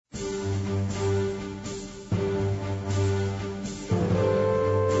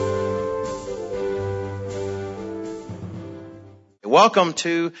Welcome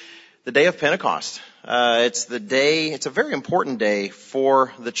to the day of Pentecost. It's a very important day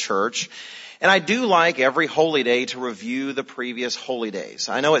for the church. And I do like every holy day to review the previous holy days.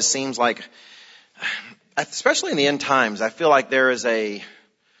 I know it seems like, especially in the end times, I feel like there is a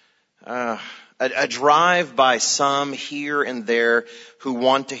drive by some here and there who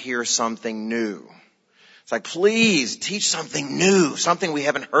want to hear something new. It's like, please teach something new, something we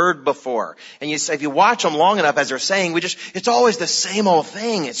haven't heard before. And if you watch them long enough, as they're saying, it's always the same old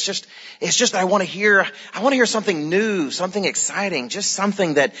thing. It's just I want to hear something new, something exciting, just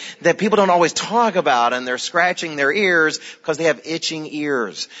something that people don't always talk about, and they're scratching their ears because they have itching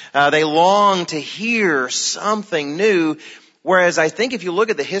ears. They long to hear something new. Whereas I think if you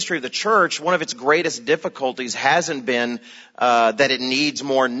look at the history of the church, one of its greatest difficulties hasn't been that it needs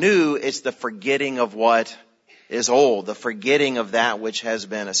more new. It's the forgetting of what is old, the forgetting of that which has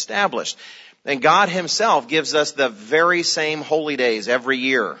been established. And God himself gives us the very same holy days every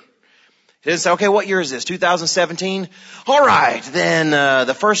year. He doesn't say, okay, what year is this? 2017? All right, then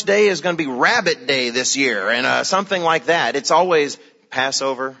the first day is going to be Rabbit Day this year, and something like that. It's always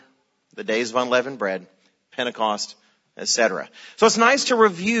Passover, the days of unleavened bread, Pentecost, etc. So it's nice to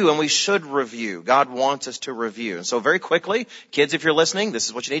review, and we should review. God wants us to review. And so very quickly, kids, if you're listening, this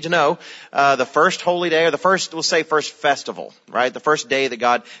is what you need to know. The first holy day, or first festival, right? The first day that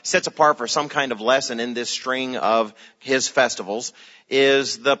God sets apart for some kind of lesson in this string of his festivals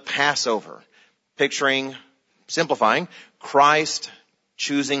is the Passover. Simplifying, Christ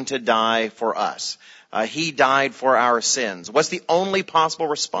choosing to die for us. He died for our sins. What's the only possible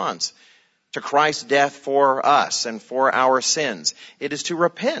response to Christ's death for us and for our sins? It is to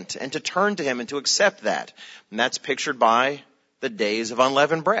repent and to turn to him and to accept that. And that's pictured by the days of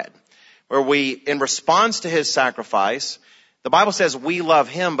unleavened bread, where we, in response to his sacrifice, the Bible says we love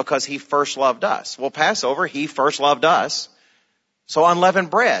him because he first loved us. Well, Passover, he first loved us. So unleavened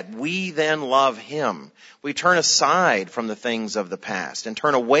bread, we then love him. We turn aside from the things of the past and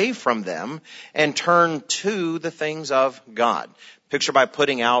turn away from them and turn to the things of God. Picture by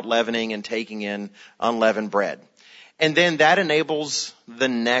putting out leavening and taking in unleavened bread. And then that enables the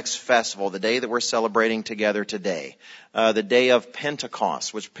next festival, the day that we're celebrating together today, the day of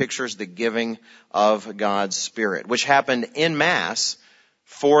Pentecost, which pictures the giving of God's Spirit, which happened in mass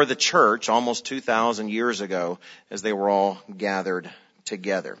for the church almost 2,000 years ago as they were all gathered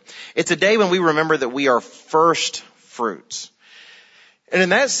together. It's a day when we remember that we are first fruits. And in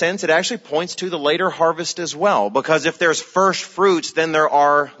that sense, it actually points to the later harvest as well, because if there's first fruits, then there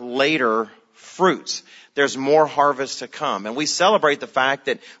are later fruits. There's more harvest to come. And we celebrate the fact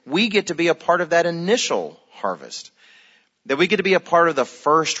that we get to be a part of that initial harvest, that we get to be a part of the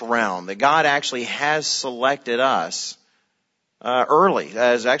first round, that God actually has selected us early,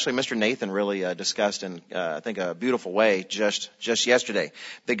 as actually Mr. Nathan really discussed in, I think, a beautiful way just yesterday,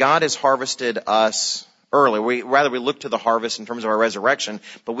 that God has harvested us early. We look to the harvest in terms of our resurrection,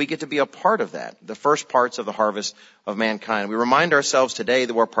 but we get to be a part of that, the first parts of the harvest of mankind. We remind ourselves today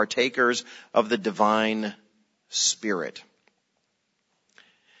that we're partakers of the divine Spirit.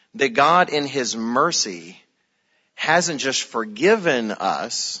 That God in his mercy hasn't just forgiven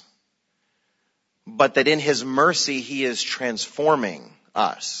us, but that in his mercy he is transforming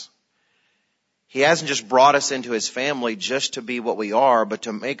us. He hasn't just brought us into his family just to be what we are, but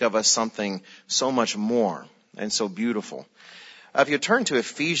to make of us something so much more and so beautiful. If you turn to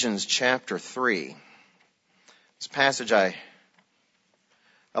Ephesians chapter 3, this passage I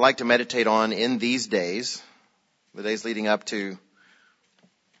like to meditate on in these days, the days leading up to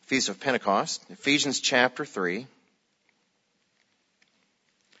Feast of Pentecost. Ephesians chapter 3.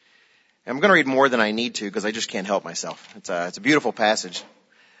 I'm going to read more than I need to because I just can't help myself. It's a beautiful passage.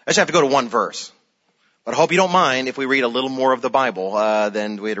 I just have to go to one verse. But I hope you don't mind if we read a little more of the Bible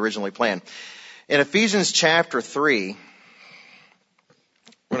than we had originally planned. In Ephesians chapter 3, we're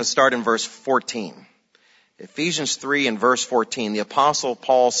going to start in verse 14. Ephesians 3 and verse 14, the Apostle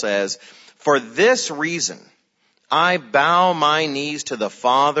Paul says, "For this reason I bow my knees to the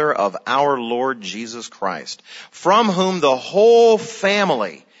Father of our Lord Jesus Christ, from whom the whole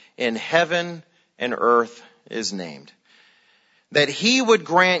family in heaven and earth is named, that he would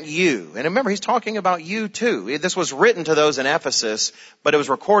grant you," and remember, he's talking about you too. This was written to those in Ephesus, but it was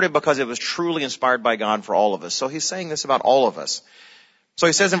recorded because it was truly inspired by God for all of us. So he's saying this about all of us. So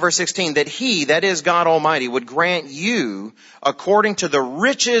he says in verse 16, that he, that is God Almighty, would grant you, according to the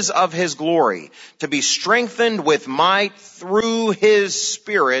riches of his glory, to be strengthened with might through his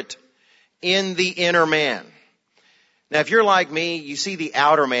Spirit in the inner man. Now, if you're like me, you see the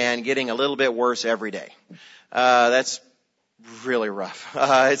outer man getting a little bit worse every day. That's really rough.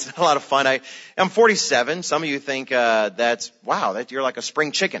 It's not a lot of fun. I'm 47. Some of you think that you're like a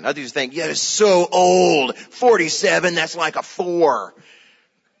spring chicken. Others think, yeah, it's so old. 47, that's like a 4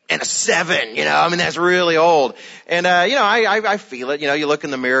 and a 7. That's really old. And I feel it. You look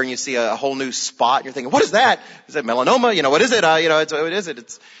in the mirror and you see a whole new spot and you're thinking, what is that? Is it melanoma? What is it? What is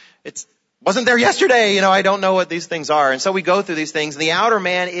it? It's wasn't there yesterday. I don't know what these things are. And so we go through these things, and the outer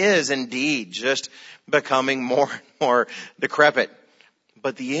man is indeed just becoming more and more decrepit.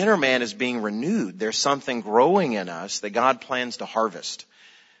 But the inner man is being renewed. There's something growing in us that God plans to harvest,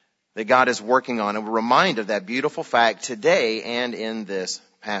 that God is working on. And we're reminded of that beautiful fact today and in this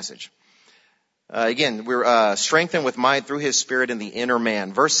passage. Again, we're strengthened with might through His Spirit in the inner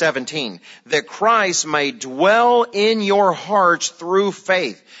man. Verse 17, that Christ may dwell in your hearts through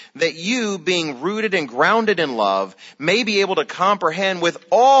faith, that you, being rooted and grounded in love, may be able to comprehend with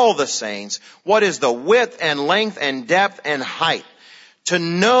all the saints what is the width and length and depth and height, to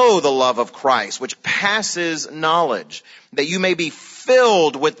know the love of Christ, which passes knowledge, that you may be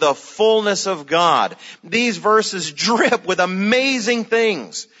filled with the fullness of God. These verses drip with amazing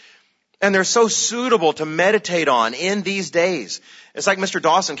things. And they're so suitable to meditate on in these days. It's like Mr.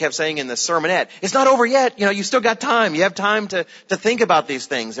 Dawson kept saying in the sermonette, it's not over yet. You still got time. You have time to think about these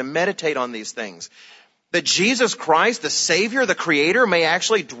things and meditate on these things. That Jesus Christ, the Savior, the Creator, may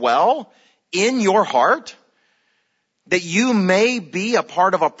actually dwell in your heart. That you may be a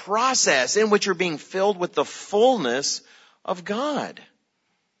part of a process in which you're being filled with the fullness of God.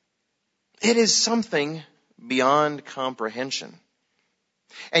 It is something beyond comprehension.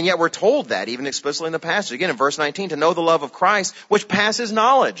 And yet we're told that, even explicitly in the passage. Again, in verse 19, to know the love of Christ, which passes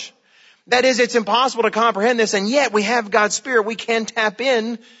knowledge. That is, it's impossible to comprehend this, and yet we have God's Spirit. We can tap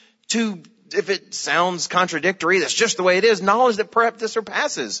in to, if it sounds contradictory, that's just the way it is, knowledge that perhaps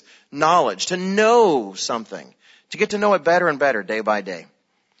surpasses knowledge. To know something. To get to know it better and better day by day.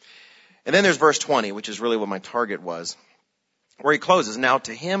 And then there's verse 20, which is really what my target was, where he closes, now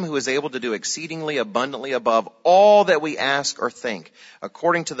to Him who is able to do exceedingly abundantly above all that we ask or think,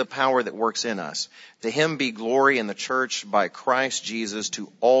 according to the power that works in us. To Him be glory in the church by Christ Jesus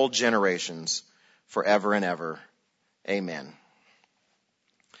to all generations, forever and ever. Amen.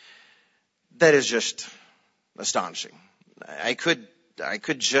 That is just astonishing. I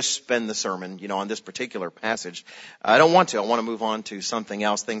could just spend the sermon, on this particular passage. I don't want to. I want to move on to something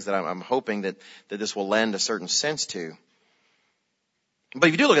else, things that I'm hoping that this will lend a certain sense to. But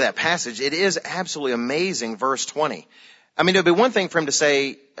if you do look at that passage, it is absolutely amazing, verse 20. It would be one thing for him to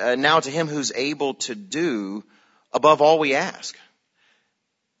say, now to Him who's able to do above all we ask.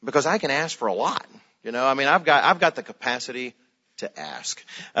 Because I can ask for a lot. I've got the capacity to ask.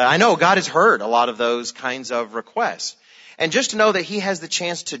 I know God has heard a lot of those kinds of requests. And just to know that He has the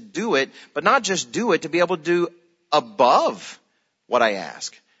chance to do it, but not just do it, to be able to do above what I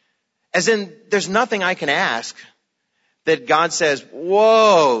ask. As in, there's nothing I can ask that God says,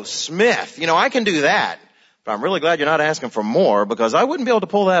 whoa, Smith, I can do that. But I'm really glad you're not asking for more, because I wouldn't be able to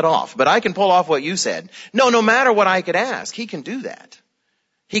pull that off. But I can pull off what you said. No matter what I could ask, He can do that.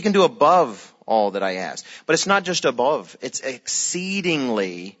 He can do above all that I ask. But it's not just above. It's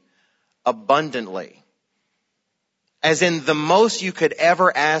exceedingly abundantly. As in, the most you could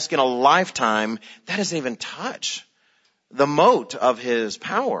ever ask in a lifetime, that doesn't even touch the mote of His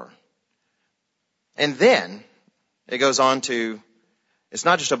power. And then it goes on to, it's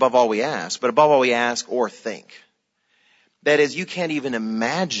not just above all we ask, but above all we ask or think. That is, you can't even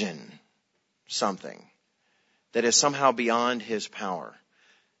imagine something that is somehow beyond His power.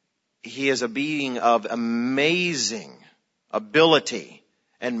 He is a being of amazing ability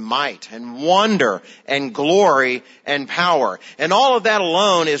and might and wonder and glory and power. And all of that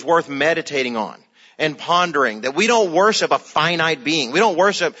alone is worth meditating on and pondering, that we don't worship a finite being. We don't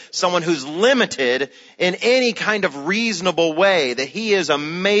worship someone who's limited in any kind of reasonable way, that He is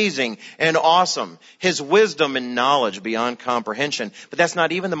amazing and awesome. His wisdom and knowledge beyond comprehension. But that's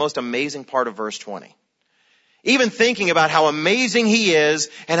not even the most amazing part of verse 20. Even thinking about how amazing He is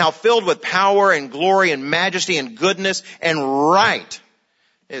and how filled with power and glory and majesty and goodness and right,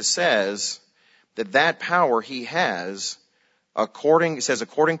 it says that power He has according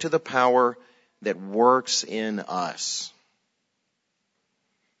to the power that works in us.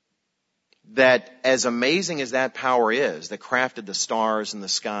 That as amazing as that power is, that crafted the stars and the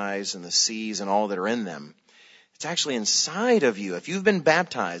skies and the seas and all that are in them, it's actually inside of you. If you've been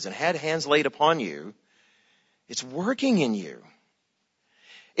baptized and had hands laid upon you, it's working in you.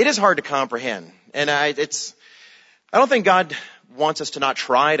 It is hard to comprehend. And I don't think God wants us to not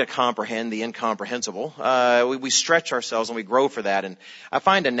try to comprehend the incomprehensible. We stretch ourselves and we grow for that. And I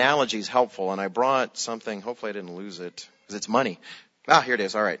find analogies helpful. And I brought something, hopefully I didn't lose it. because it's money. Here it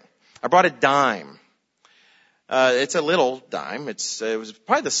is. All right. I brought a dime. It's a little dime. It was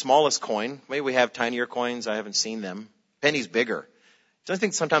probably the smallest coin. Maybe we have tinier coins. I haven't seen them. Penny's bigger. So I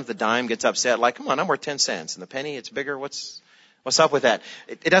think sometimes the dime gets upset, like, come on, I'm worth 10 cents. And the penny, it's bigger. What's up with that?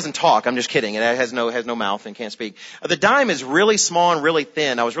 It doesn't talk. I'm just kidding. It has no mouth and can't speak. The dime is really small and really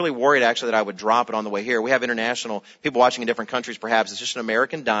thin. I was really worried actually that I would drop it on the way here. We have international people watching in different countries perhaps. It's just an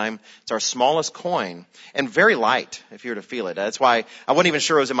American dime. It's our smallest coin and very light if you were to feel it. That's why I wasn't even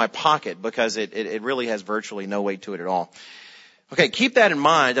sure it was in my pocket because it really has virtually no weight to it at all. Okay, keep that in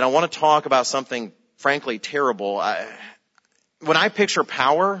mind, and I want to talk about something frankly terrible. When I picture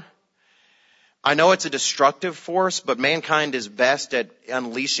power, I know it's a destructive force, but mankind is best at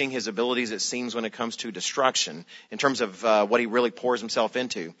unleashing his abilities, it seems, when it comes to destruction, in terms of what he really pours himself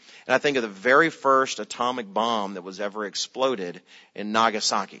into. And I think of the very first atomic bomb that was ever exploded in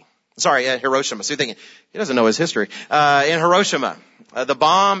Nagasaki. Hiroshima. So you're thinking, he doesn't know his history. In Hiroshima, the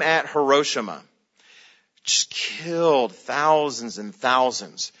bomb at Hiroshima just killed thousands and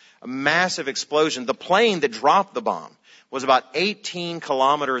thousands. A massive explosion. The plane that dropped the bomb was about 18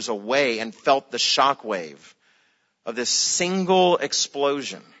 kilometers away and felt the shock wave of this single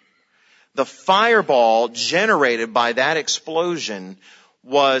explosion. The fireball generated by that explosion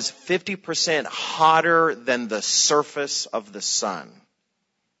was 50% hotter than the surface of the sun.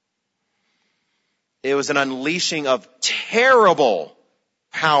 It was an unleashing of terrible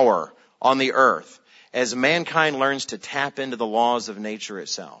power on the earth as mankind learns to tap into the laws of nature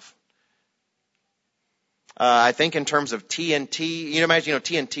itself. I think in terms of TNT, imagine,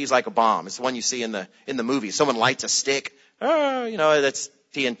 TNT is like a bomb. It's the one you see in the movies. Someone lights a stick. That's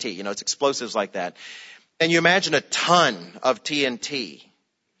TNT. It's explosives like that. And you imagine a ton of TNT.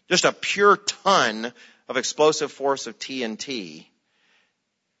 Just a pure ton of explosive force of TNT.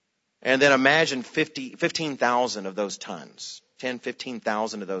 And then imagine 15,000 of those tons.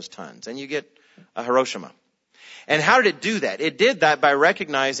 15,000 of those tons. And you get a Hiroshima. And how did it do that? It did that by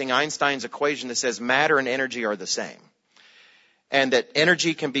recognizing Einstein's equation that says matter and energy are the same. And that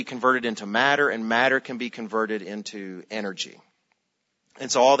energy can be converted into matter and matter can be converted into energy.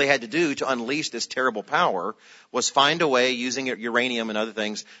 And so all they had to do to unleash this terrible power was find a way, using uranium and other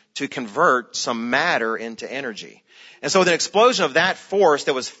things, to convert some matter into energy. And so with an explosion of that force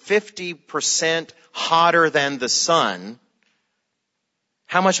that was 50% hotter than the sun,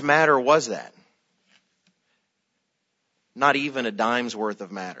 how much matter was that? Not even a dime's worth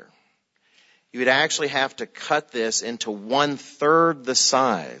of matter. You would actually have to cut this into 1/3 the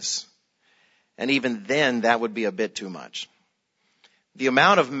size. And even then, that would be a bit too much. The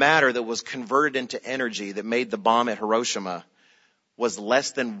amount of matter that was converted into energy that made the bomb at Hiroshima was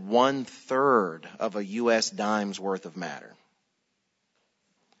less than 1/3 of a U.S. dime's worth of matter.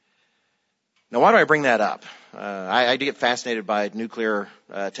 Now, why do I bring that up? I do get fascinated by nuclear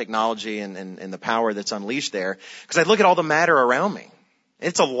technology and the power that's unleashed there, because I look at all the matter around me.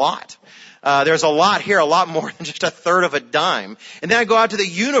 It's a lot. There's a lot here, a lot more than just 1/3 of a dime. And then I go out to the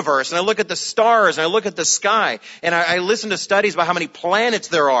universe and I look at the stars and I look at the sky and I listen to studies about how many planets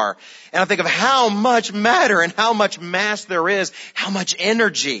there are. And I think of how much matter and how much mass there is, how much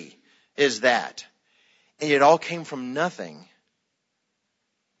energy is that. And it all came from nothing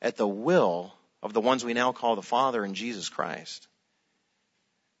at the will of the ones we now call the Father and Jesus Christ.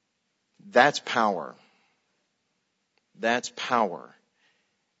 That's power. That's power.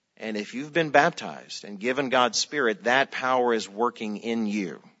 And if you've been baptized and given God's Spirit, that power is working in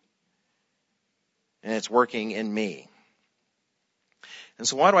you. And it's working in me. And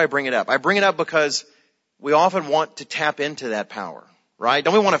so why do I bring it up? I bring it up because we often want to tap into that power, right?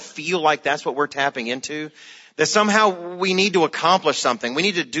 Don't we want to feel like that's what we're tapping into? That somehow we need to accomplish something. We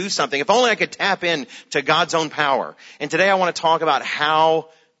need to do something. If only I could tap in to God's own power. And today I want to talk about how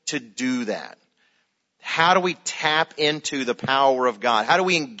to do that. How do we tap into the power of God? How do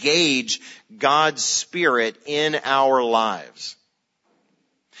we engage God's Spirit in our lives?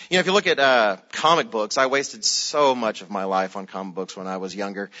 If you look at comic books, I wasted so much of my life on comic books when I was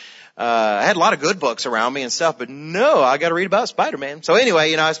younger. I had a lot of good books around me and stuff, but no, I got to read about Spider-Man. So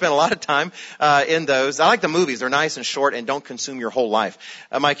anyway, I spent a lot of time in those. I like the movies. They're nice and short and don't consume your whole life.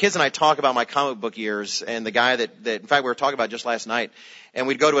 My kids and I talk about my comic book years, and the guy that in fact we were talking about just last night, and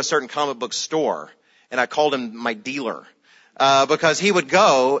we'd go to a certain comic book store, and I called him my dealer. Because he would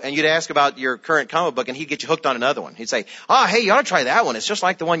go and you'd ask about your current comic book and he'd get you hooked on another one. He'd say, hey, you ought to try that one. It's just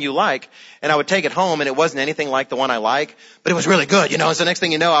like the one you like. And I would take it home and it wasn't anything like the one I like, but it was really good, And so next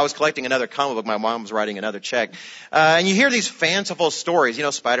thing you know, I was collecting another comic book. My mom was writing another check. And you hear these fanciful stories.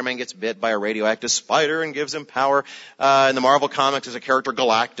 Spider-Man gets bit by a radioactive spider and gives him power. In the Marvel comics, there's a character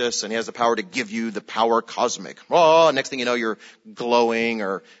Galactus and he has the power to give you the power cosmic. Next thing you know, you're glowing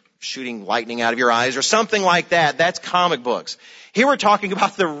or shooting lightning out of your eyes or something like that. That's comic books. Here we're talking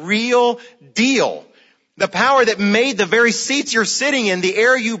about the real deal. The power that made the very seats you're sitting in, the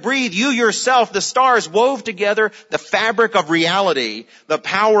air you breathe, you yourself, the stars wove together, the fabric of reality, the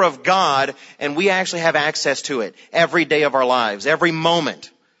power of God, and we actually have access to it every day of our lives, every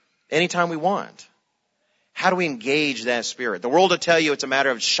moment, anytime we want. How do we engage that spirit? The world will tell you it's a matter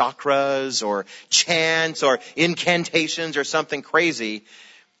of chakras or chants or incantations or something crazy.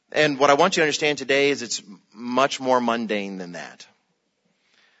 And what I want you to understand today is it's much more mundane than that.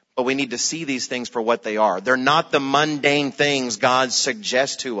 But we need to see these things for what they are. They're not the mundane things God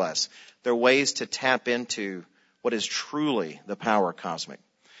suggests to us. They're ways to tap into what is truly the power cosmic.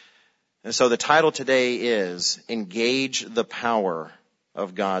 And so the title today is Engage the Power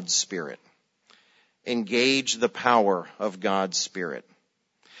of God's Spirit. Engage the power of God's Spirit.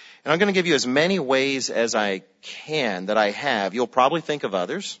 And I'm going to give you as many ways as I can that I have. You'll probably think of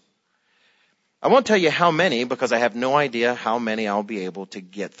others. I won't tell you how many because I have no idea how many I'll be able to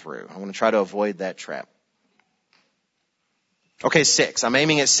get through. I'm going to try to avoid that trap. Okay, 6. I'm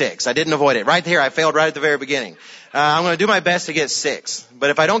aiming at 6. I didn't avoid it. Right here, I failed right at the very beginning. I'm going to do my best to get 6.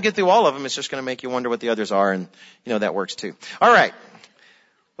 But if I don't get through all of them, it's just going to make you wonder what the others are, and that works too. All right.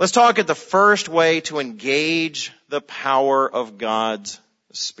 Let's talk at the first way to engage the power of God's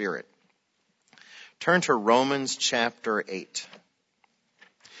Spirit. Turn to Romans chapter 8.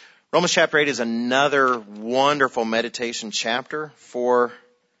 Romans chapter 8 is another wonderful meditation chapter for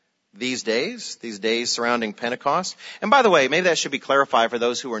these days surrounding Pentecost. And by the way, maybe that should be clarified for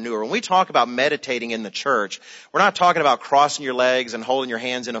those who are newer. When we talk about meditating in the church, we're not talking about crossing your legs and holding your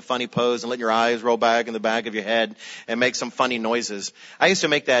hands in a funny pose and letting your eyes roll back in the back of your head and make some funny noises. I used to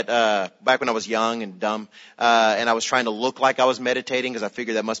make that back when I was young and dumb, and I was trying to look like I was meditating because I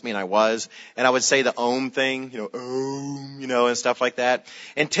figured that must mean I was. And I would say the Om thing, Om, and stuff like that.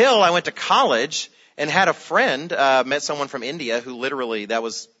 Until I went to college and had a friend, met someone from India who literally, that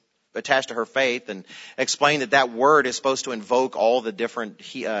was attached to her faith, and explained that word is supposed to invoke all the different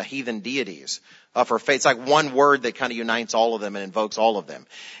heathen deities of her faith. It's like one word that kind of unites all of them and invokes all of them.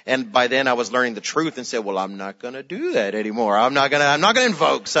 And by then I was learning the truth and said, well, I'm not going to do that anymore. I'm not going to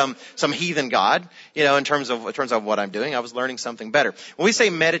invoke some heathen god, in terms of what I'm doing. I was learning something better. When we say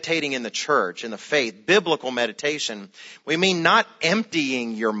meditating in the church, in the faith, biblical meditation, we mean not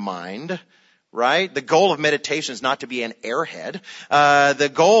emptying your mind. Right? The goal of meditation is not to be an airhead.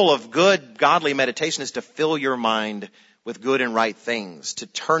 The goal of good, godly meditation is to fill your mind with good and right things, to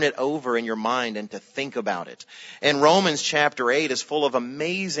turn it over in your mind and to think about it. And Romans chapter 8 is full of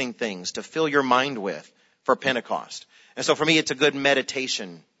amazing things to fill your mind with for Pentecost. And so for me, it's a good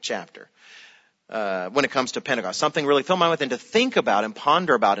meditation chapter when it comes to Pentecost. Something really to fill my mind with and to think about and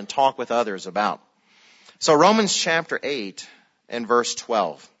ponder about and talk with others about. So Romans chapter 8 and verse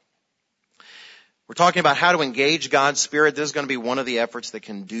 12. We're talking about how to engage God's Spirit. This is going to be one of the efforts that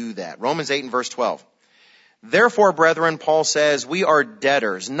can do that. Romans 8 and verse 12. Therefore, brethren, Paul says, we are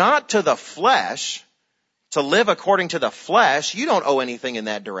debtors, not to the flesh, to live according to the flesh. You don't owe anything in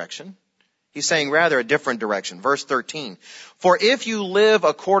that direction. He's saying rather a different direction. Verse 13. For if you live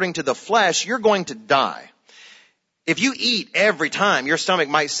according to the flesh, you're going to die. If you eat every time your stomach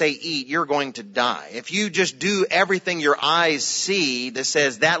might say eat, you're going to die. If you just do everything your eyes see that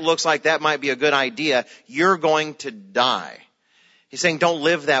says that looks like that might be a good idea, you're going to die. He's saying don't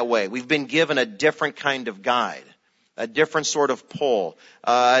live that way. We've been given a different kind of guide, a different sort of pull,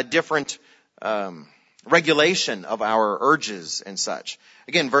 a different regulation of our urges and such.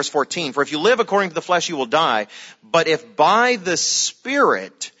 Again, verse 14, for if you live according to the flesh, you will die. But if by the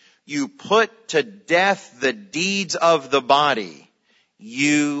Spirit you put to death the deeds of the body,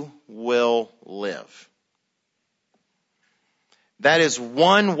 you will live. That is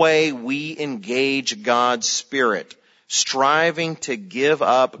one way we engage God's Spirit, striving to give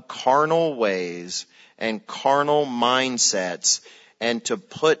up carnal ways and carnal mindsets and to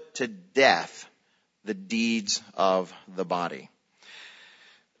put to death the deeds of the body.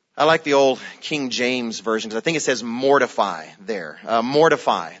 I like the old King James version because I think it says mortify there.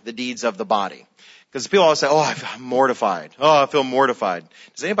 Mortify the deeds of the body. Because people always say, oh, I'm mortified. Oh, I feel mortified.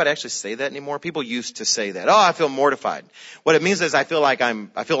 Does anybody actually say that anymore? People used to say that. Oh, I feel mortified. What it means is I feel like I'm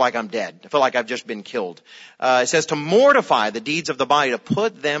dead. I feel like I've just been killed. It says to mortify the deeds of the body, to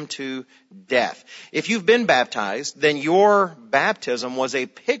put them to death. If you've been baptized, then your baptism was a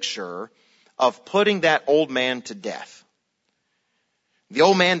picture of putting that old man to death. The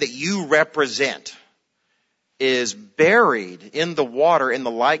old man that you represent is buried in the water in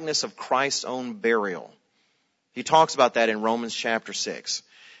the likeness of Christ's own burial. He talks about that in Romans chapter 6.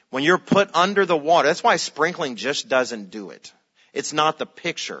 When you're put under the water, that's why sprinkling just doesn't do it. It's not the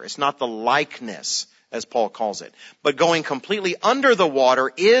picture. It's not the likeness, as Paul calls it. But going completely under the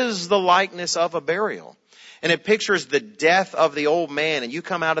water is the likeness of a burial. And it pictures the death of the old man, and you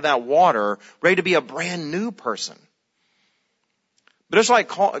come out of that water ready to be a brand new person. But just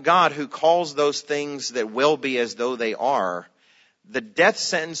like God who calls those things that will be as though they are, the death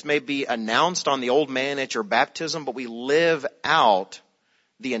sentence may be announced on the old man at your baptism, but we live out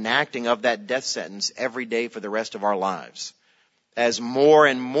the enacting of that death sentence every day for the rest of our lives, as more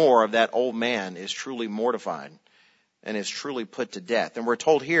and more of that old man is truly mortified and is truly put to death. And we're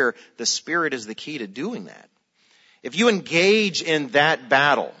told here the Spirit is the key to doing that. If you engage in that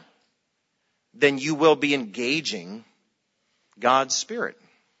battle, then you will be engaging God's Spirit.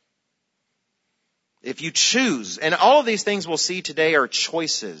 If you choose, and all of these things we'll see today are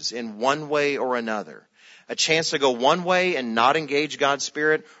choices in one way or another. A chance to go one way and not engage God's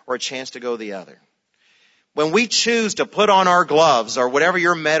Spirit, or a chance to go the other. When we choose to put on our gloves, or whatever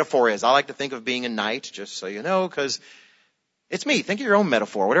your metaphor is, I like to think of being a knight, just so you know, because it's me. Think of your own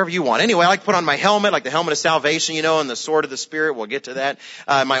metaphor, whatever you want. Anyway, I like to put on my helmet, like the helmet of salvation, and the sword of the Spirit. We'll get to that.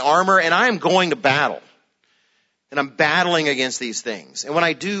 My armor, and I am going to battle. And I'm battling against these things. And when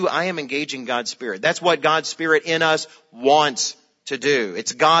I do, I am engaging God's Spirit. That's what God's Spirit in us wants to do.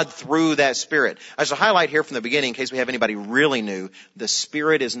 It's God through that Spirit. I should highlight here from the beginning, in case we have anybody really new, the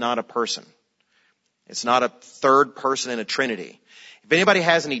Spirit is not a person. It's not a third person in a Trinity. If anybody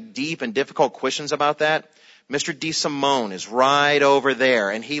has any deep and difficult questions about that, Mr. DeSimone is right over there,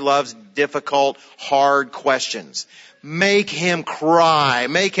 and he loves difficult, hard questions. Make him cry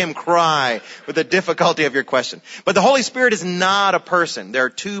with the difficulty of your question. But the Holy Spirit is not a person. There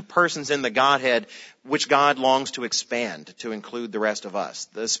are two persons in the Godhead which God longs to expand to include the rest of us.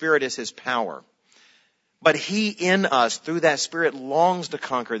 The Spirit is His power. But He in us, through that Spirit, longs to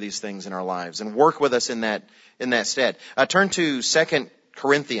conquer these things in our lives and work with us in that stead. Turn to 2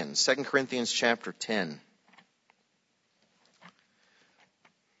 Corinthians chapter 10.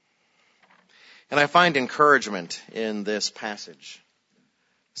 And I find encouragement in this passage.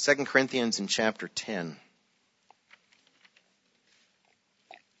 2 Corinthians in chapter 10.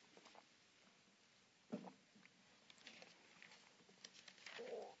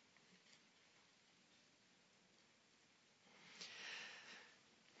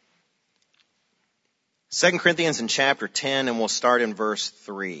 Second Corinthians in chapter 10, and we'll start in verse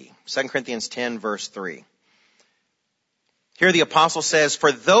 3. 2 Corinthians 10, verse 3. Here the apostle says,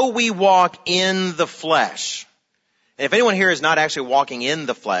 for though we walk in the flesh, and if anyone here is not actually walking in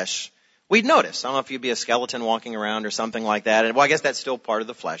the flesh, we'd notice. I don't know if you'd be a skeleton walking around or something like that. And well, I guess that's still part of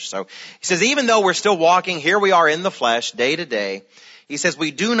the flesh. So he says, even though we're still walking, here we are in the flesh day to day. He says, we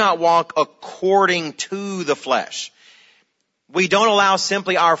do not walk according to the flesh. We don't allow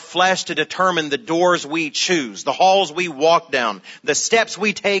simply our flesh to determine the doors we choose, the halls we walk down, the steps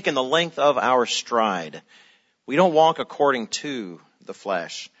we take, and the length of our stride. We don't walk according to the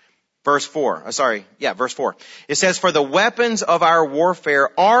flesh. Verse 4. It says, for the weapons of our warfare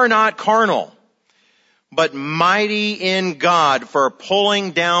are not carnal, but mighty in God for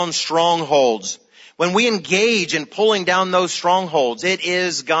pulling down strongholds. When we engage in pulling down those strongholds, it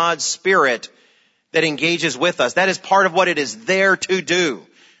is God's Spirit that engages with us. That is part of what it is there to do.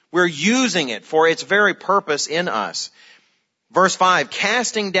 We're using it for its very purpose in us. Verse 5,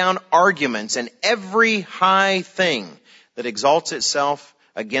 casting down arguments and every high thing that exalts itself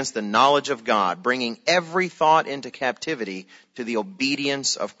against the knowledge of God, bringing every thought into captivity to the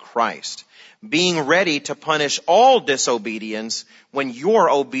obedience of Christ, being ready to punish all disobedience when your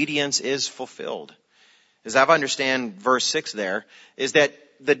obedience is fulfilled. As I understand verse 6 there, is that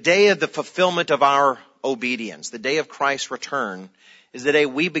the day of the fulfillment of our obedience, the day of Christ's return, is the day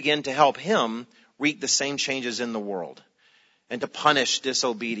we begin to help Him wreak the same changes in the world, and to punish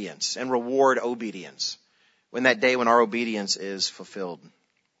disobedience and reward obedience when that day when our obedience is fulfilled.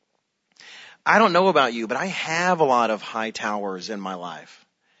 I don't know about you, but I have a lot of high towers in my life.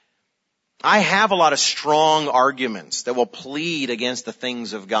 I have a lot of strong arguments that will plead against the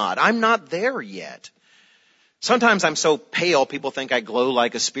things of God. I'm not there yet. Sometimes I'm so pale, people think I glow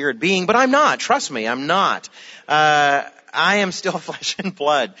like a spirit being, but I'm not. Trust me, I'm not. I am still flesh and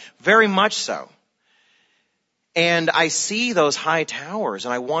blood, very much so. And I see those high towers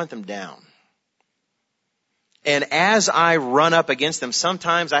and I want them down. And as I run up against them,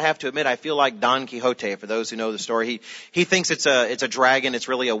 sometimes I have to admit I feel like Don Quixote. For those who know the story, he thinks it's a dragon. It's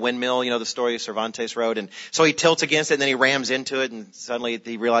really a windmill. You know the story Cervantes wrote, and so he tilts against it, and then he rams into it, and suddenly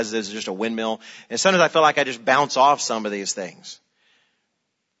he realizes it's just a windmill. And sometimes I feel like I just bounce off some of these things.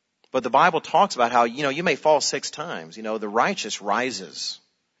 But the Bible talks about how you may fall 6 times. The righteous rises.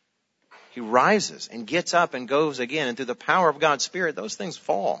 He rises and gets up and goes again, and through the power of God's Spirit, those things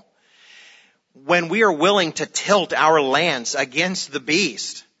fall. When we are willing to tilt our lance against the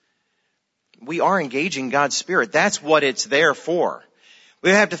beast, we are engaging God's Spirit. That's what it's there for.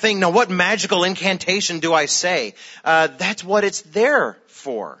 We have to think, now what magical incantation do I say? That's what it's there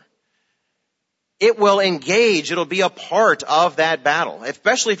for. It will engage. It'll be a part of that battle,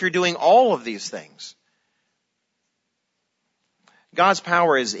 especially if you're doing all of these things. God's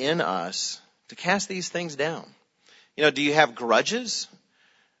power is in us to cast these things down. Do you have grudges?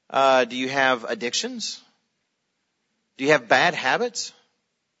 Do you have addictions? Do you have bad habits?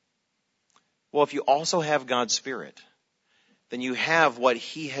 Well, if you also have God's Spirit, then you have what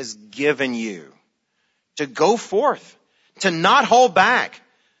He has given you to go forth, to not hold back.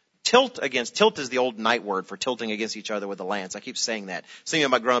 Tilt is the old night word for tilting against each other with a lance. I keep saying that. Some of you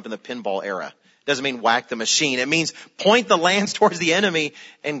might grow up in the pinball era. Doesn't mean whack the machine. It means point the lance towards the enemy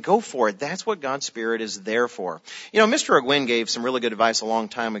and go for it. That's what God's Spirit is there for. Mr. Ogwyn gave some really good advice a long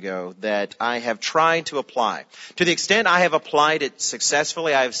time ago that I have tried to apply. To the extent I have applied it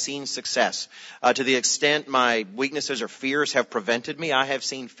successfully, I have seen success. To the extent my weaknesses or fears have prevented me, I have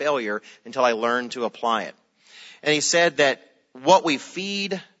seen failure until I learned to apply it. And he said that what we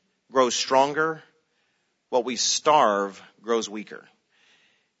feed grows stronger, what we starve grows weaker.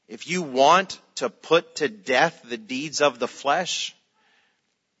 If you want to put to death the deeds of the flesh,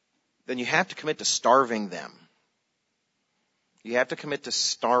 then you have to commit to starving them. You have to commit to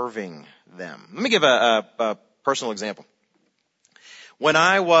starving them. Let me give a personal example. When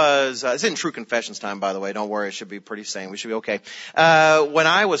I was, this isn't True Confessions time, by the way. Don't worry, it should be pretty sane. We should be okay. When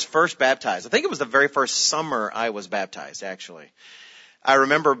I was first baptized, I think it was the very first summer I was baptized, actually. I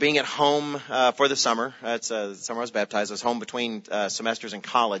remember being at home for the summer. That's the summer I was baptized. I was home between semesters in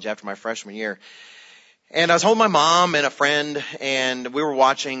college after my freshman year. And I was home with my mom and a friend, and we were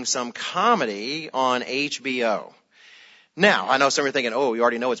watching some comedy on HBO. Now, I know some are thinking, oh, you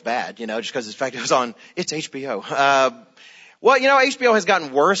already know it's bad, just because the fact it was on, it's HBO. Well, HBO has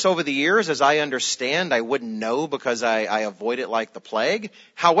gotten worse over the years, as I understand. I wouldn't know because I avoid it like the plague.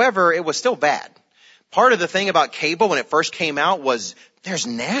 However, it was still bad. Part of the thing about cable when it first came out was there's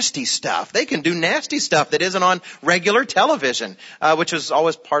nasty stuff. They can do nasty stuff that isn't on regular television, which is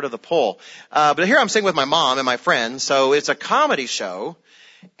always part of the pull. But here I'm sitting with my mom and my friends, so it's a comedy show,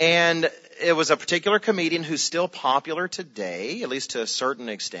 and it was a particular comedian who's still popular today, at least to a certain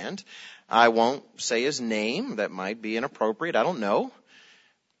extent. I won't say his name. That might be inappropriate. I don't know.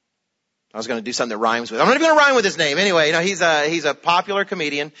 I was going to do something that rhymes with. I'm not even going to rhyme with his name. Anyway, he's a popular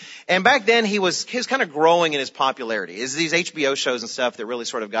comedian. And back then he was kind of growing in his popularity. It's these HBO shows and stuff that really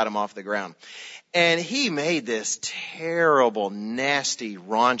sort of got him off the ground. And he made this terrible, nasty,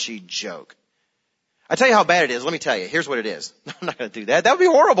 raunchy joke. I tell you how bad it is. Let me tell you. Here's what it is. I'm not going to do that. That would be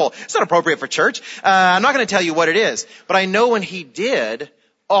horrible. It's not appropriate for church. I'm not going to tell you what it is. But I know when he did,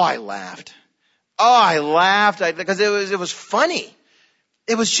 I laughed. Because it was funny.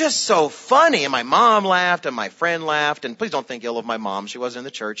 It was just so funny. And my mom laughed and my friend laughed. And please don't think ill of my mom. She wasn't in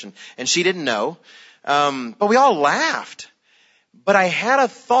the church and she didn't know. But we all laughed. But I had a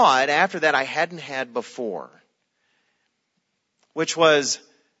thought after that I hadn't had before, which was,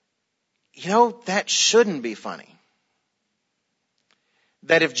 that shouldn't be funny.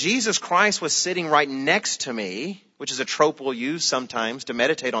 That if Jesus Christ was sitting right next to me, which is a trope we'll use sometimes to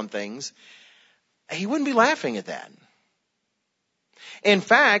meditate on things, he wouldn't be laughing at that. In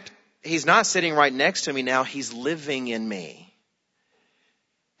fact, he's not sitting right next to me now. He's living in me.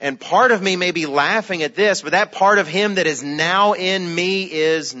 And part of me may be laughing at this, but that part of him that is now in me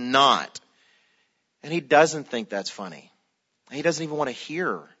is not. And he doesn't think that's funny. He doesn't even want to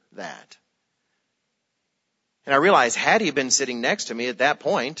hear that. And I realized had he been sitting next to me at that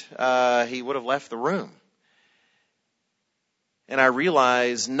point, he would have left the room. And I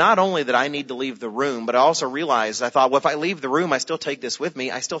realized not only that I need to leave the room, but I also realized, I thought, well, if I leave the room, I still take this with me.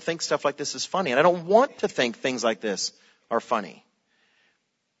 I still think stuff like this is funny. And I don't want to think things like this are funny.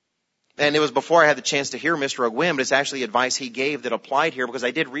 And it was before I had the chance to hear Mr. Ogwin, but it's actually advice he gave that applied here because I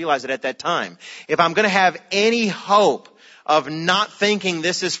did realize it at that time. If I'm going to have any hope of not thinking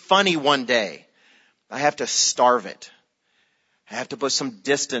this is funny one day, I have to starve it. I have to put some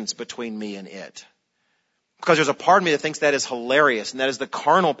distance between me and it. Because there's a part of me that thinks that is hilarious, and that is the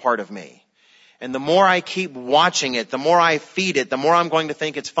carnal part of me. And the more I keep watching it, the more I feed it, the more I'm going to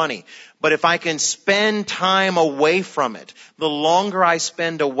think it's funny. But if I can spend time away from it, the longer I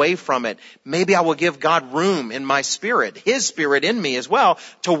spend away from it, maybe I will give God room in my spirit, His Spirit in me as well,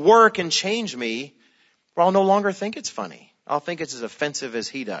 to work and change me, where I'll no longer think it's funny. I'll think it's as offensive as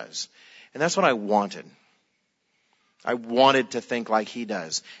He does. And that's what I wanted. I wanted to think like He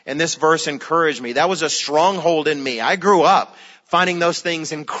does. And this verse encouraged me. That was a stronghold in me. I grew up finding those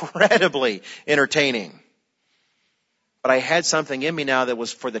things incredibly entertaining. But I had something in me now that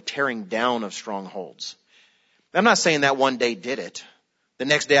was for the tearing down of strongholds. I'm not saying that one day did it. The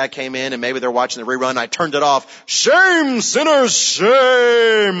next day I came in and maybe they're watching the rerun. I turned it off. Shame, sinners,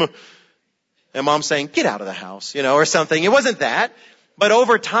 shame. And Mom's saying, get out of the house, or something. It wasn't that. But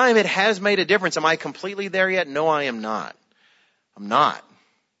over time, it has made a difference. Am I completely there yet? No, I am not. I'm not.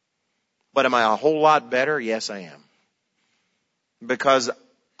 But am I a whole lot better? Yes, I am. Because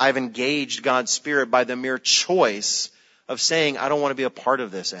I've engaged God's Spirit by the mere choice of saying, I don't want to be a part of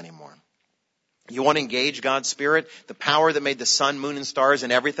this anymore. You want to engage God's Spirit, the power that made the sun, moon, and stars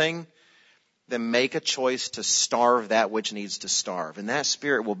and everything? Then make a choice to starve that which needs to starve. And that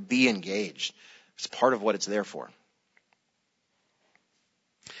Spirit will be engaged. It's part of what it's there for.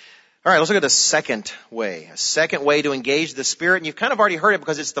 All right, let's look at the second way. A second way to engage the Spirit. And you've kind of already heard it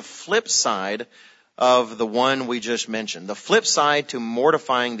because it's the flip side of the one we just mentioned. The flip side to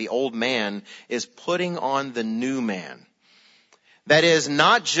mortifying the old man is putting on the new man. That is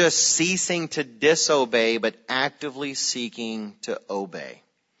not just ceasing to disobey, but actively seeking to obey.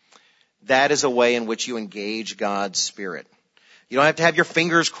 That is a way in which you engage God's Spirit. You don't have to have your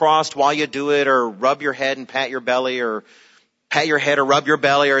fingers crossed while you do it, or rub your head and pat your belly, or pat your head or rub your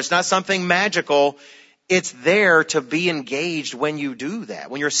belly, or it's not something magical. It's there to be engaged when you do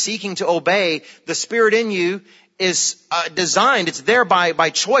that. When you're seeking to obey, the Spirit in you is designed. It's there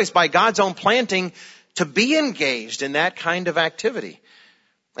by choice, by God's own planting, to be engaged in that kind of activity.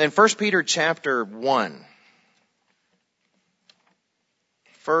 In 1 Peter chapter 1.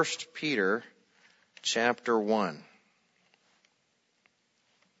 1 Peter chapter 1.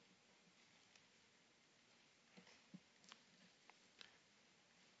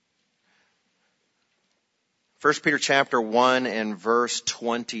 First Peter chapter 1 and verse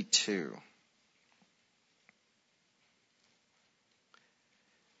 22.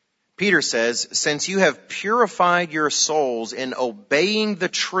 Peter says, since you have purified your souls in obeying the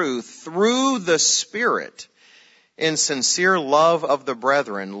truth through the Spirit, in sincere love of the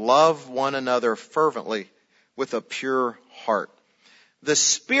brethren, love one another fervently with a pure heart. The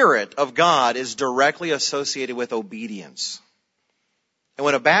Spirit of God is directly associated with obedience. And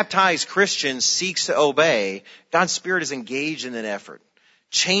when a baptized Christian seeks to obey, God's Spirit is engaged in that effort,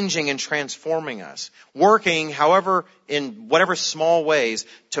 changing and transforming us, working however, in whatever small ways,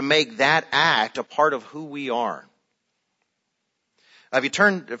 to make that act a part of who we are. If you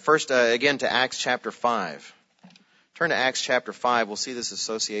turn first again to Acts chapter 5. Turn to Acts chapter 5, we'll see this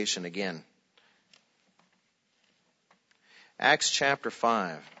association again. Acts chapter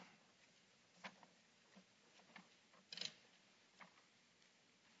 5.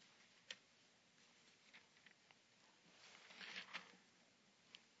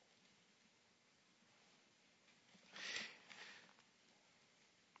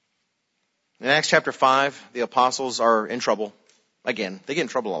 In Acts chapter 5, the apostles are in trouble. Again, they get in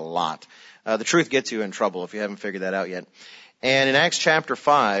trouble a lot. The truth gets you in trouble if you haven't figured that out yet. And in Acts chapter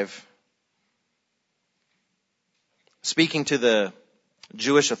 5, speaking to the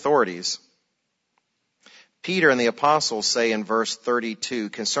Jewish authorities, Peter and the apostles say in verse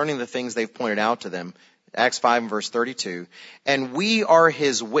 32, concerning the things they've pointed out to them, Acts 5 and verse 32, and we are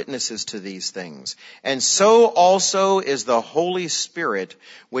His witnesses to these things. And so also is the Holy Spirit,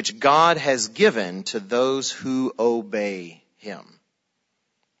 which God has given to those who obey Him.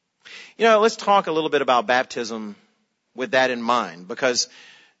 Let's talk a little bit about baptism with that in mind, because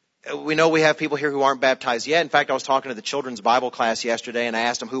we know we have people here who aren't baptized yet. In fact, I was talking to the children's Bible class yesterday, and I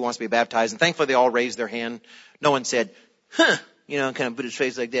asked them who wants to be baptized, and thankfully they all raised their hand. No one said, kind of put his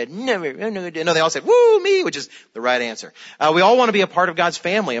face like that. Never. No, they all said, woo, me, which is the right answer. We all want to be a part of God's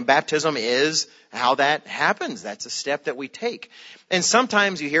family, and baptism is how that happens. That's a step that we take. And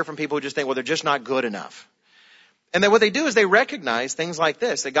sometimes you hear from people who just think, well, they're just not good enough. And then what they do is they recognize things like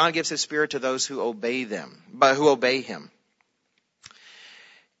this, that God gives His Spirit to those who obey Him.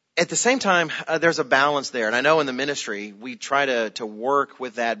 At the same time, there's a balance there. And I know in the ministry, we try to work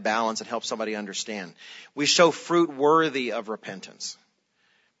with that balance and help somebody understand. We show fruit worthy of repentance.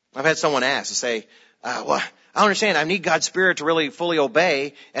 I've had someone ask to say, well, I don't understand. I need God's Spirit to really fully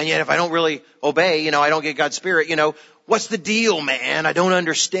obey. And yet if I don't really obey, I don't get God's Spirit. What's the deal, man? I don't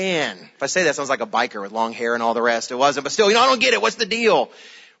understand. If I say that, it sounds like a biker with long hair and all the rest. It wasn't. But still, I don't get it. What's the deal?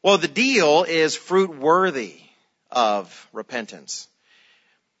 Well, the deal is fruit worthy of repentance.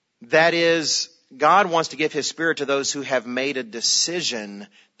 That is, God wants to give His Spirit to those who have made a decision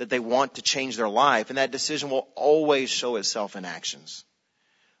that they want to change their life. And that decision will always show itself in actions.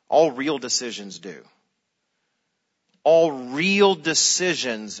 All real decisions do. All real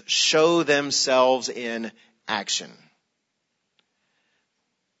decisions show themselves in action.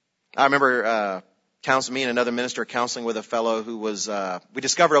 I remember me and another minister counseling with a fellow who was, we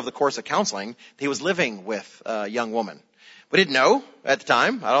discovered over the course of counseling, he was living with a young woman. We didn't know at the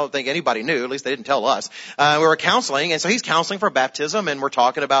time. I don't think anybody knew. At least they didn't tell us. We were counseling, and so he's counseling for baptism, and we're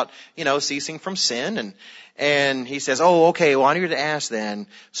talking about, ceasing from sin. And he says, oh, okay, well, I need to ask then.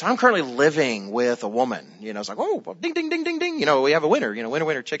 So I'm currently living with a woman. It's like, oh, ding, ding, ding, ding, ding. We have a winner,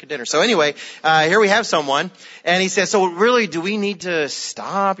 winner, chicken dinner. So anyway, here we have someone. And he says, so really, do we need to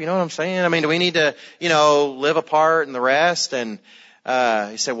stop? You know what I'm saying? I mean, do we need to, live apart and the rest? And,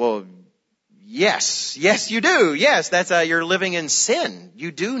 he said, well, yes, you do. Yes, that's, you're living in sin.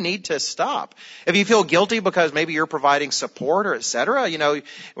 You do need to stop. If you feel guilty because maybe you're providing support or et cetera,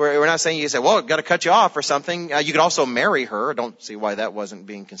 we're not saying you say, well, I've got to cut you off or something. You could also marry her. I don't see why that wasn't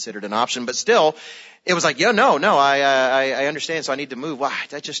being considered an option, but still, it was like, I understand. So I need to move. Why?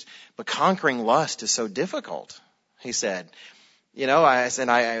 But conquering lust is so difficult. He said, I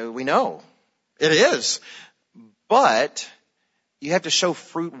said, we know it is, but you have to show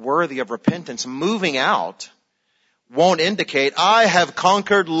fruit worthy of repentance. Moving out won't indicate, I have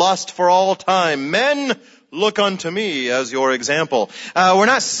conquered lust for all time. Men, look unto me as your example. We're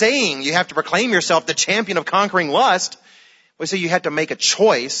not saying you have to proclaim yourself the champion of conquering lust. We say you have to make a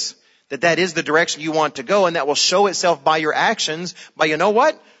choice that is the direction you want to go, and that will show itself by your actions, by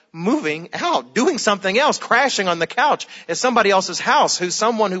moving out, doing something else, crashing on the couch at somebody else's house who's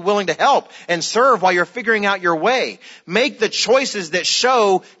someone who's willing to help and serve while you're figuring out your way. Make the choices that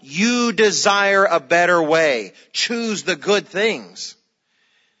show you desire a better way. Choose the good things.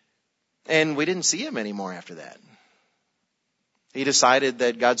 And we didn't see him anymore after that. He decided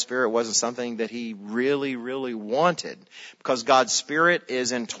that God's Spirit wasn't something that he really, really wanted, because God's Spirit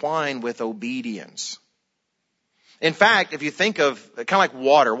is entwined with obedience. In fact, if you think of kind of like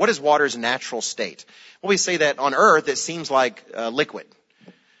water, what is water's natural state? Well, we say that on Earth it seems like liquid,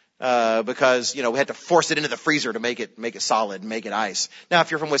 because we had to force it into the freezer to make it solid, make it ice. Now,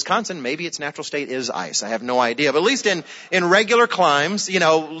 if you're from Wisconsin, maybe its natural state is ice. I have no idea, but at least in regular climes,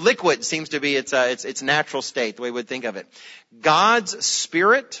 liquid seems to be its natural state, the way we would think of it. God's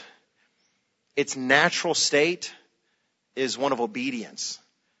Spirit, its natural state is one of obedience,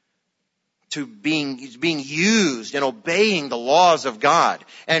 to being used and obeying the laws of God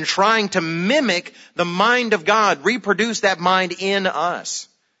and trying to mimic the mind of God, reproduce that mind in us.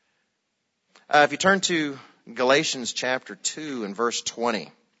 If you turn to Galatians chapter 2 and verse 20.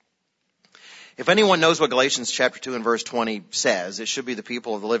 If anyone knows what Galatians chapter 2 and verse 20 says, it should be the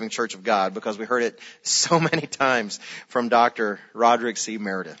people of the Living Church of God, because we heard it so many times from Dr. Roderick C.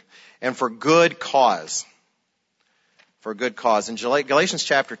 Meredith. And for good cause. For good cause. In Galatians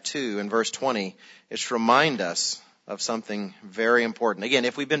chapter 2 and verse 20, it's to remind us of something very important. Again,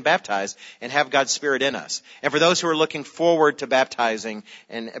 if we've been baptized and have God's Spirit in us. And for those who are looking forward to baptizing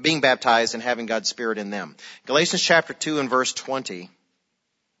and being baptized and having God's Spirit in them. Galatians chapter 2 and verse 20.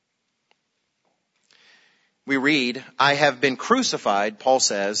 We read, I have been crucified, Paul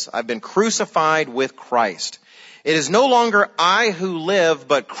says, I've been crucified with Christ. It is no longer I who live,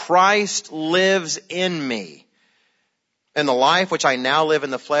 but Christ lives in me. And the life which I now live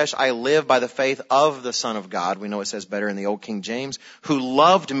in the flesh, I live by the faith of the Son of God. We know it says better in the old King James, who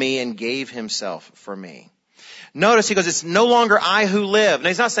loved me and gave himself for me. Notice he goes, it's no longer I who live. Now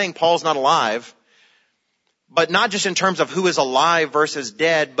he's not saying Paul's not alive, but not just in terms of who is alive versus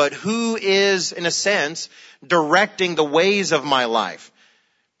dead, but who is, in a sense, directing the ways of my life.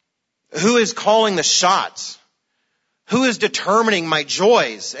 Who is calling the shots? Who is determining my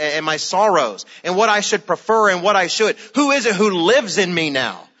joys and my sorrows and what I should prefer and what I should? Who is it who lives in me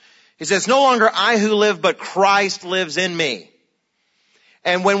now? He says, no longer I who live, but Christ lives in me.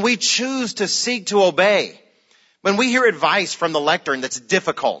 And when we choose to seek to obey, When we hear advice from the lectern that's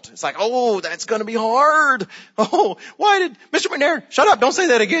difficult, it's like, oh, that's going to be hard. Oh, why did Mr. McNair, shut up, don't say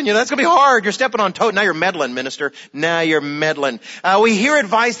that again. That's going to be hard. You're stepping on toes. Now you're meddling, minister. Now you're meddling. We hear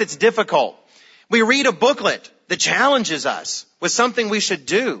advice that's difficult. We read a booklet that challenges us with something we should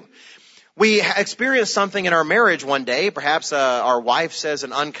do. We experience something in our marriage one day. Perhaps our wife says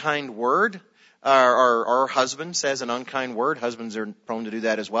an unkind word. Our husband says an unkind word. Husbands are prone to do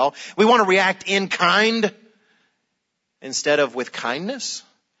that as well. We want to react in kind instead of with kindness.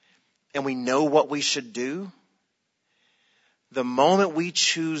 And we know what we should do. The moment we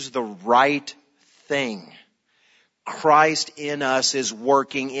choose the right thing, Christ in us is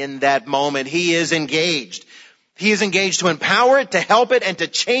working in that moment. He is engaged. He is engaged to empower it, to help it, and to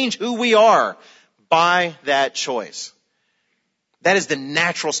change who we are by that choice. That is the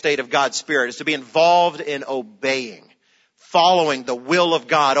natural state of God's Spirit, is to be involved in obeying, following the will of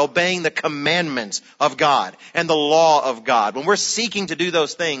God, obeying the commandments of God and the law of God. When we're seeking to do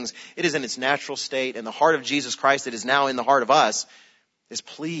those things, it is in its natural state, and the heart of Jesus Christ that is now in the heart of us is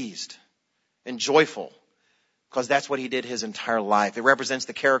pleased and joyful, because that's what he did his entire life. It represents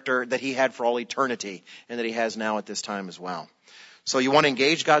the character that he had for all eternity and that he has now at this time as well. So you want to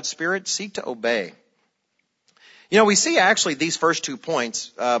engage God's Spirit? Seek to obey. We see actually these first 2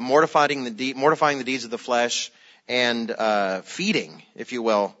 points, mortifying the deeds of the flesh and feeding, if you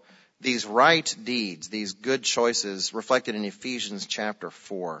will, these right deeds, these good choices reflected in Ephesians chapter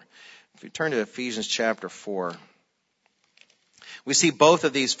 4. If you turn to Ephesians chapter 4, we see both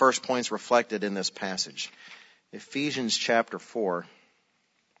of these first points reflected in this passage. Ephesians chapter 4.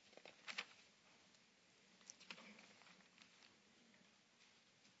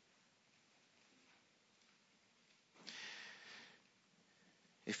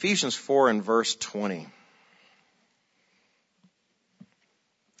 Ephesians 4 and verse 20.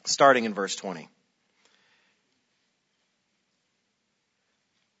 Starting in verse 20.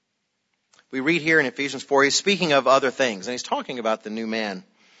 We read here in Ephesians 4, he's speaking of other things, and he's talking about the new man.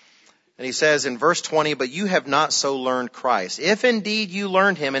 And he says in verse 20, but you have not so learned Christ. If indeed you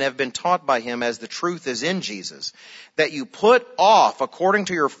learned him and have been taught by him as the truth is in Jesus, that you put off according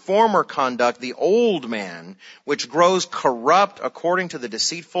to your former conduct the old man, which grows corrupt according to the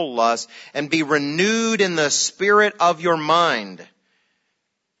deceitful lust, and be renewed in the spirit of your mind,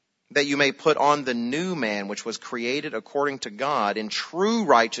 that you may put on the new man, which was created according to God in true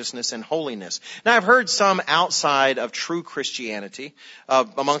righteousness and holiness. Now, I've heard some outside of true Christianity,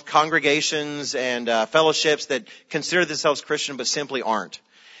 among congregations and fellowships that consider themselves Christian but simply aren't.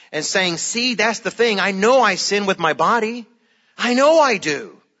 And saying, see, that's the thing. I know I sin with my body. I know I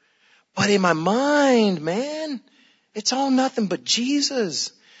do. But in my mind, man, it's all nothing but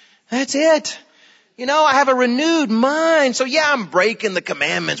Jesus. That's it. I have a renewed mind. So yeah, I'm breaking the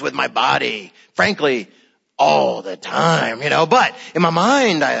commandments with my body. Frankly, all the time, But in my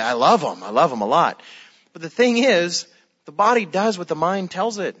mind, I love them. I love them a lot. But the thing is, the body does what the mind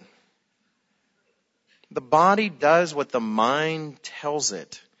tells it. The body does what the mind tells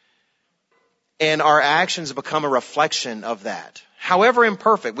it. And our actions become a reflection of that. However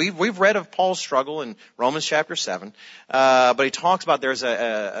imperfect. We've read of Paul's struggle in Romans chapter 7. But he talks about there's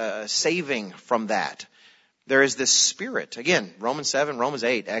a saving from that. There is this spirit. Again, Romans 7, Romans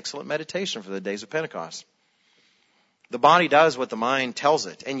 8, excellent meditation for the days of Pentecost. The body does what the mind tells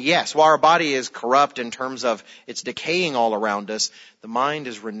it. And yes, while our body is corrupt in terms of it's decaying all around us, the mind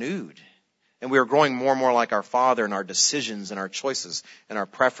is renewed. And we are growing more and more like our Father in our decisions and our choices and our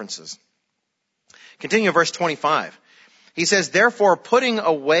preferences. Continue in verse 25. He says, therefore, putting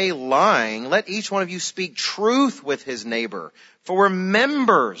away lying, let each one of you speak truth with his neighbor, for we're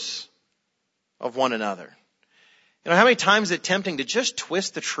members of one another. How many times is it tempting to just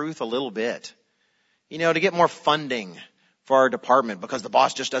twist the truth a little bit? To get more funding for our department because the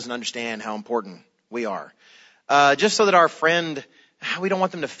boss just doesn't understand how important we are. Just so that our friend, we don't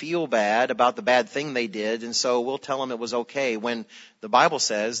want them to feel bad about the bad thing they did, and so we'll tell them it was okay, when the Bible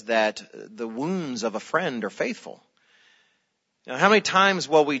says that the wounds of a friend are faithful. How many times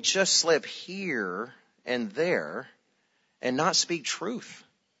will we just slip here and there and not speak truth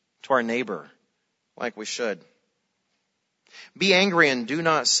to our neighbor like we should? Be angry and do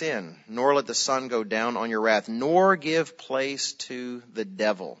not sin, nor let the sun go down on your wrath, nor give place to the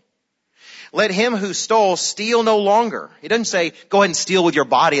devil. Let him who stole steal no longer. He doesn't say, go ahead and steal with your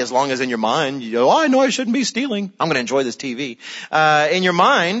body as long as in your mind, I know I shouldn't be stealing. I'm going to enjoy this TV. In your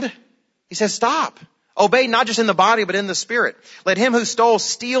mind, he says, stop. Obey not just in the body, but in the spirit. Let him who stole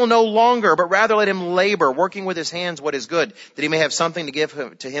steal no longer, but rather let him labor, working with his hands what is good, that he may have something to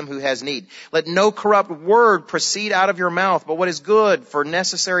give to him who has need. Let no corrupt word proceed out of your mouth, but what is good for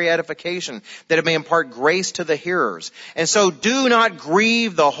necessary edification, that it may impart grace to the hearers. And so do not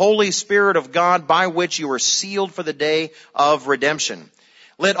grieve the Holy Spirit of God, by which you were sealed for the day of redemption.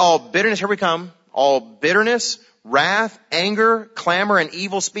 Let all bitterness, here we come, all bitterness, wrath, anger, clamor, and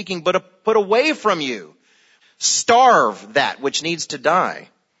evil speaking, but put away from you. Starve that which needs to die.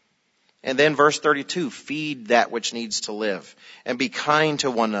 And then verse 32, feed that which needs to live. And be kind to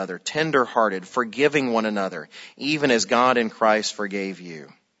one another, tender-hearted, forgiving one another, even as God in Christ forgave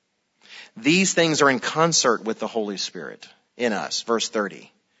you. These things are in concert with the Holy Spirit in us. Verse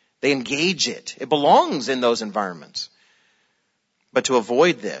 30. They engage it. It belongs in those environments. But to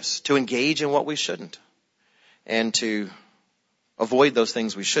avoid this, to engage in what we shouldn't, and to avoid those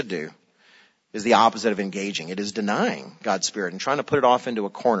things we should do, is the opposite of engaging. It is denying God's Spirit and trying to put it off into a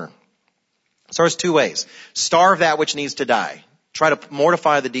corner. So there's two ways. Starve that which needs to die. Try to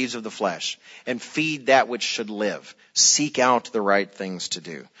mortify the deeds of the flesh. And feed that which should live. Seek out the right things to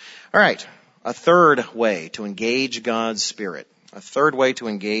do. All right. A third way to engage God's Spirit. A third way to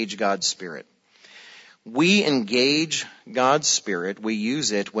engage God's Spirit. We engage God's Spirit, we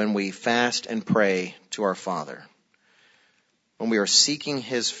use it when we fast and pray to our Father. When we are seeking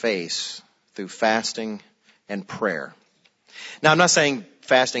His face through fasting and prayer. Now, I'm not saying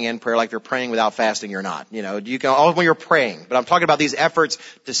fasting and prayer like you're praying without fasting, you're not. You can all when you're praying, but I'm talking about these efforts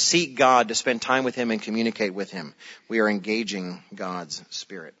to seek God, to spend time with Him and communicate with Him. We are engaging God's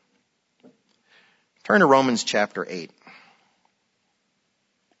Spirit. Turn to Romans chapter 8.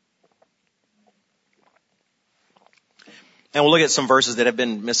 And we'll look at some verses that have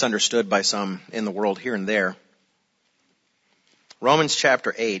been misunderstood by some in the world here and there. Romans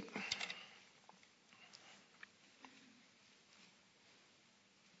chapter 8.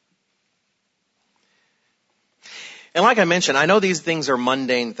 And like I mentioned, I know these things are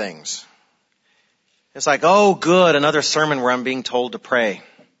mundane things. It's like, oh, good, another sermon where I'm being told to pray.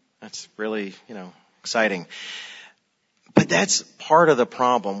 That's really, exciting. But that's part of the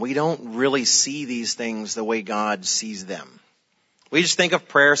problem. We don't really see these things the way God sees them. We just think of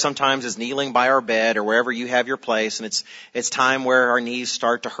prayer sometimes as kneeling by our bed or wherever you have your place, and it's time where our knees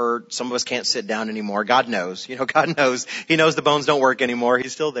start to hurt. Some of us can't sit down anymore. God knows. God knows. He knows the bones don't work anymore.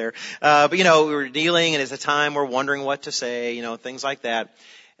 He's still there. But we're kneeling, and it's a time we're wondering what to say, things like that.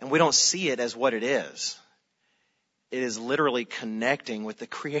 And we don't see it as what it is. It is literally connecting with the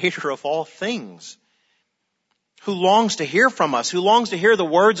Creator of all things, who longs to hear from us, who longs to hear the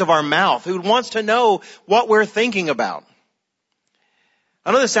words of our mouth, who wants to know what we're thinking about.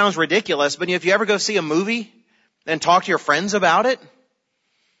 I know this sounds ridiculous, but if you ever go see a movie and talk to your friends about it,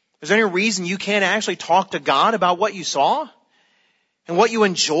 is there any reason you can't actually talk to God about what you saw and what you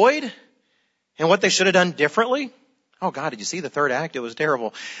enjoyed and what they should have done differently? Oh God, did you see the third act? It was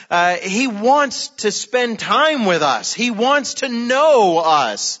terrible. He wants to spend time with us. He wants to know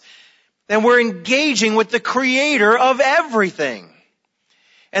us. And we're engaging with the Creator of everything.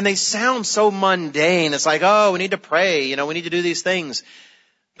 And they sound so mundane. It's like, oh, we need to pray. We need to do these things.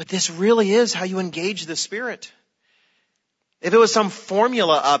 But this really is how you engage the Spirit. If it was some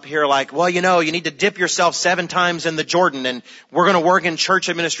formula up here like, well, you need to dip yourself 7 times in the Jordan, and we're going to work in church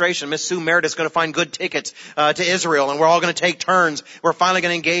administration. Miss Sue Meredith's going to find good tickets to Israel, and we're all going to take turns. We're finally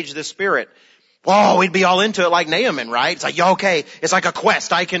going to engage the Spirit. Well, we'd be all into it like Naaman, right? It's like, yeah, okay, it's like a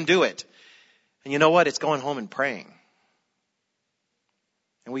quest. I can do it. And you know what? It's going home and praying.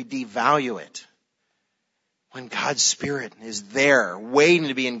 And we devalue it when God's Spirit is there, waiting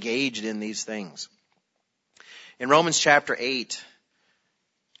to be engaged in these things. In Romans chapter 8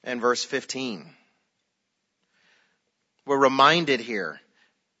 and verse 15, we're reminded here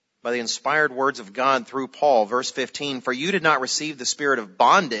by the inspired words of God through Paul. Verse 15, for you did not receive the spirit of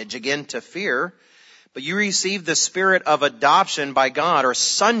bondage, again to fear, but you received the spirit of adoption by God, or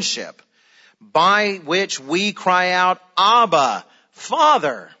sonship, by which we cry out, Abba,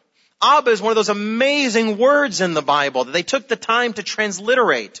 Father. Abba is one of those amazing words in the Bible that they took the time to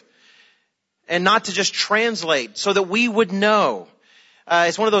transliterate and not to just translate so that we would know.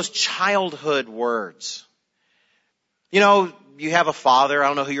 It's one of those childhood words. You have a father. I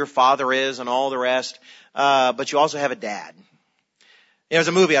don't know who your father is and all the rest, but you also have a dad. There's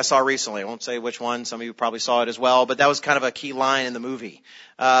a movie I saw recently. I won't say which one. Some of you probably saw it as well, but that was kind of a key line in the movie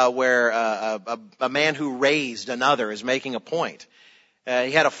where a man who raised another is making a point.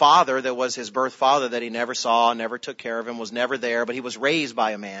 He had a father that was his birth father that he never saw, never took care of him, was never there, but he was raised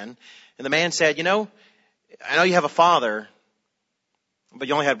by a man. And the man said, I know you have a father, but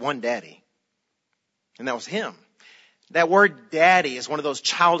you only had one daddy. And that was him. That word daddy is one of those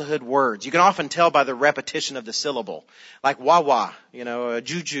childhood words. You can often tell by the repetition of the syllable. Like wawa,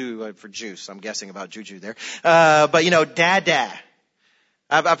 juju for juice. I'm guessing about juju there. But dada.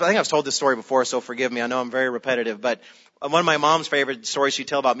 I think I've told this story before, so forgive me. I know I'm very repetitive, but one of my mom's favorite stories she'd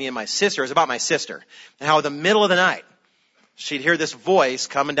tell about me and my sister is about my sister. And how in the middle of the night, she'd hear this voice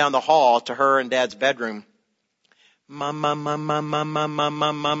coming down the hall to her and Dad's bedroom. Mama, mama, mama,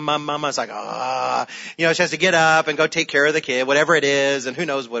 mama, mama, mama. It's like, she has to get up and go take care of the kid, whatever it is, and who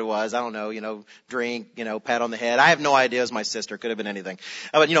knows what it was. I don't know, drink, pat on the head. I have no idea. It was my sister. Could have been anything.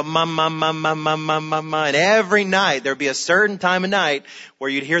 But, mama, mama, mama, mama. And every night, there'd be a certain time of night where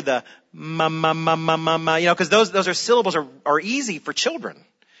you'd hear the mama, mama, mama, because those are syllables are easy for children.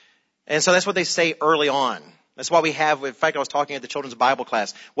 And so that's what they say early on. That's why we have, in fact, I was talking at the children's Bible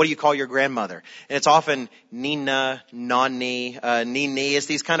class, what do you call your grandmother? And it's often Nina, Nani, Nini. It's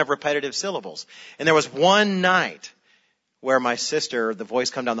these kind of repetitive syllables. And there was one night where my sister, the voice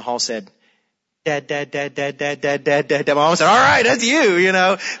come down the hall said, Dad, Dad, Dad, Dad, Dad, Dad, Dad, Dad. My mom said, all right, that's you,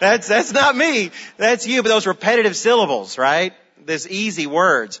 that's not me. That's you. But those repetitive syllables, right? These easy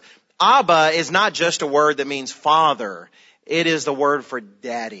words. Abba is not just a word that means father. It is the word for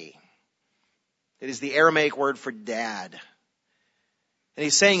daddy. It is the Aramaic word for dad. And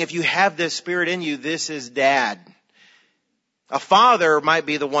he's saying if you have this spirit in you, this is dad. A father might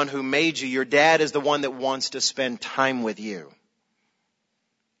be the one who made you. Your dad is the one that wants to spend time with you.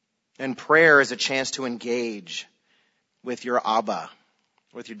 And prayer is a chance to engage with your Abba,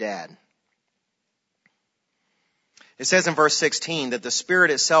 with your dad. It says in verse 16 that the Spirit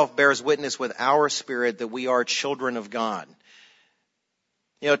itself bears witness with our spirit that we are children of God.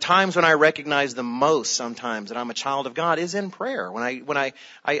 Times when I recognize the most sometimes that I'm a child of God is in prayer. When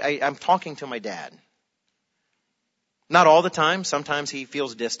I'm talking to my dad. Not all the time. Sometimes he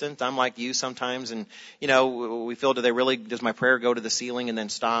feels distant. I'm like you sometimes. And, we feel, does my prayer go to the ceiling and then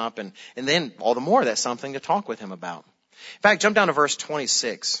stop? And then all the more that's something to talk with him about. In fact, jump down to verse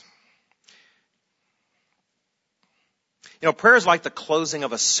 26. Prayer is like the closing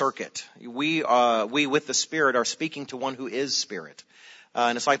of a circuit. We with the Spirit are speaking to one who is Spirit.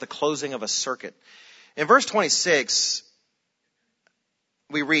 And it's like the closing of a circuit. In verse 26,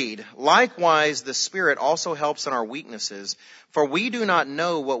 we read, likewise, the Spirit also helps in our weaknesses, for we do not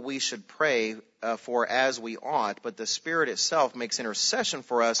know what we should pray for as we ought, but the Spirit itself makes intercession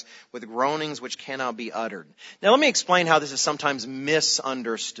for us with groanings which cannot be uttered. Now let me explain how this is sometimes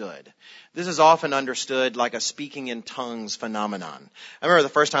misunderstood. This is often understood like a speaking in tongues phenomenon. I remember the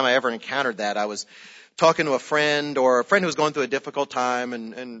first time I ever encountered that, I was talking to a friend who was going through a difficult time,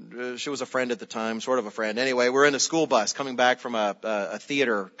 and she was a friend at the time, sort of a friend. Anyway, we're in a school bus coming back from a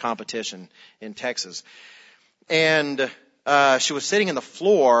theater competition in Texas. And she was sitting in the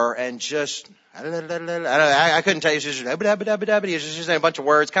floor and just, I couldn't tell you, she was saying a bunch of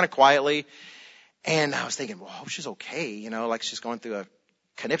words kind of quietly. And I was thinking, well, I hope she's okay, like she's going through a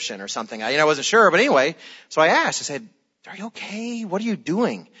conniption or something. I wasn't sure, but anyway, so I asked, I said, are you okay? What are you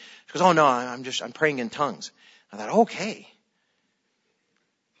doing? She goes, oh no, I'm praying in tongues. I thought, okay.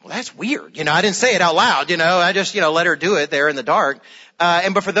 Well, that's weird. I didn't say it out loud, I just, let her do it there in the dark.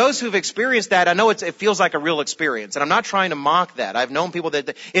 But for those who've experienced that, I know it feels like a real experience. And I'm not trying to mock that. I've known people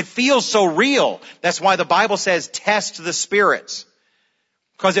that it feels so real. That's why the Bible says test the spirits.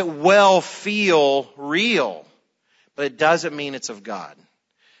 Because it will feel real. But it doesn't mean it's of God.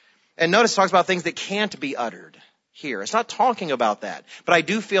 And notice it talks about things that can't be uttered. Here. It's not talking about that. But I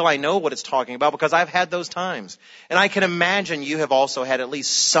do feel I know what it's talking about because I've had those times. And I can imagine you have also had at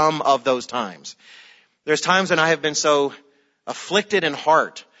least some of those times. There's times when I have been so afflicted in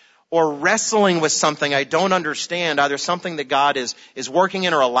heart or wrestling with something I don't understand, either something that God is working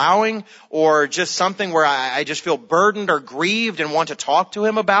in or allowing, or just something where I just feel burdened or grieved and want to talk to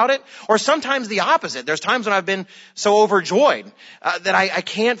him about it. Or sometimes the opposite. There's times when I've been so overjoyed that I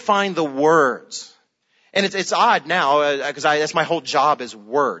can't find the words. And it's odd now, because that's my whole job is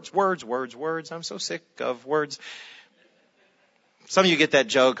words. Words. I'm so sick of words. Some of you get that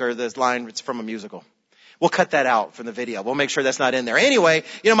joke or this line, it's from a musical. We'll cut that out from the video. We'll make sure that's not in there. Anyway,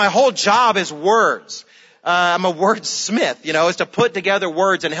 my whole job is words. I'm a wordsmith, is to put together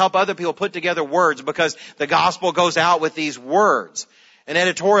words and help other people put together words because the gospel goes out with these words. And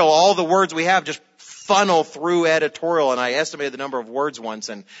editorial, all the words we have just funnel through editorial, and I estimated the number of words once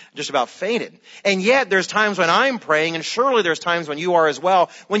and just about fainted. And yet there's times when I'm praying, and surely there's times when you are as well,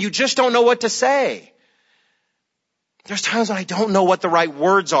 when you just don't know what to say. There's times when I don't know what the right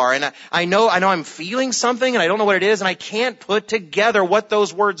words are, and I know I'm feeling something and I don't know what it is, and I can't put together what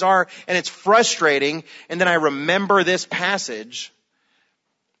those words are, and it's frustrating. And then I remember this passage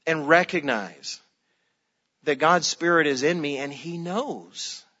and recognize that God's Spirit is in me and He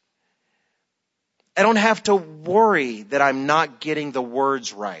knows. I don't have to worry that I'm not getting the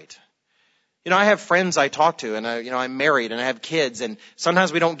words right. I have friends I talk to, and I'm married and I have kids, and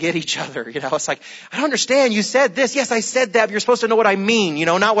sometimes we don't get each other. It's like, I don't understand. You said this. Yes, I said that. But you're supposed to know what I mean.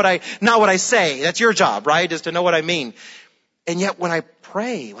 Not what I say. That's your job, right? Is to know what I mean. And yet when I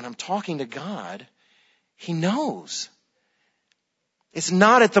pray, when I'm talking to God, He knows. It's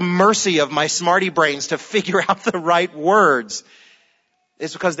not at the mercy of my smarty brains to figure out the right words.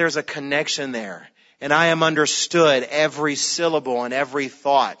 It's because there's a connection there. And I am understood every syllable and every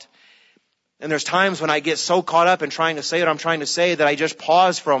thought. And there's times when I get so caught up in trying to say what I'm trying to say that I just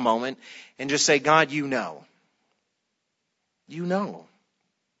pause for a moment and just say, God, you know. You know.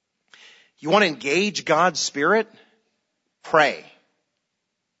 You want to engage God's Spirit? Pray.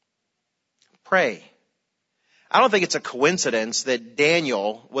 Pray. I don't think it's a coincidence that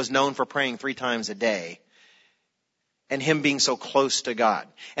Daniel was known for praying 3 times a day and him being so close to God.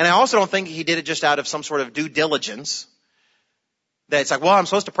 And I also don't think he did it just out of some sort of due diligence. That it's like, well, I'm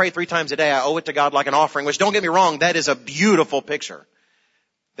supposed to pray 3 times a day. I owe it to God like an offering, which don't get me wrong, that is a beautiful picture.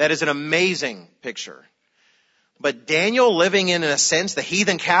 That is an amazing picture. But Daniel living in a sense, the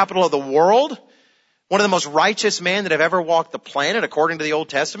heathen capital of the world, one of the most righteous men that have ever walked the planet according to the Old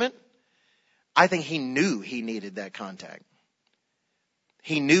Testament, I think he knew he needed that contact.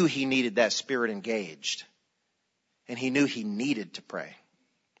 He knew he needed that Spirit engaged. And he knew he needed to pray.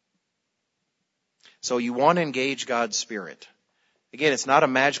 So you want to engage God's Spirit. Again, it's not a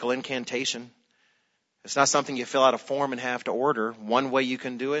magical incantation. It's not something you fill out a form and have to order. One way you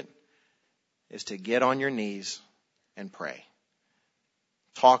can do it is to get on your knees and pray.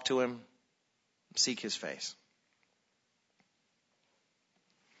 Talk to Him. Seek His face.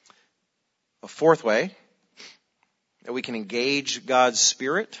 A fourth way that we can engage God's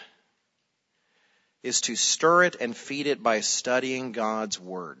Spirit is to stir it and feed it by studying God's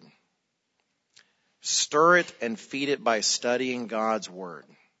Word. Stir it and feed it by studying God's Word.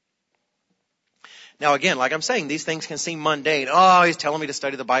 Now again, like I'm saying, these things can seem mundane. Oh, he's telling me to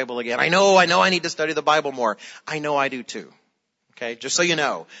study the Bible again. I know I need to study the Bible more. I know I do too. Okay, just so you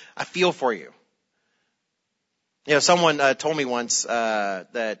know, I feel for you. Someone told me once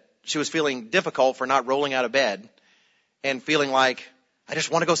that she was feeling difficult for not rolling out of bed and feeling like, I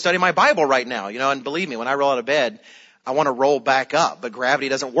just want to go study my Bible right now. And believe me, when I roll out of bed, I want to roll back up, but gravity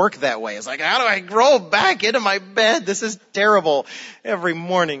doesn't work that way. It's like, how do I roll back into my bed? This is terrible. Every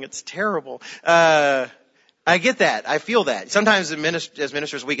morning, it's terrible. I get that. I feel that. Sometimes as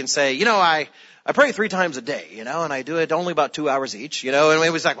ministers, we can say, I pray 3 times a day, and I do it only about 2 hours each, and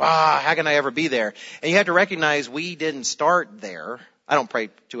it was like, wow, how can I ever be there? And you have to recognize we didn't start there. I don't pray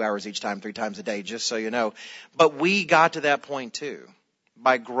 2 hours each time, 3 times a day, just so you know. But we got to that point too,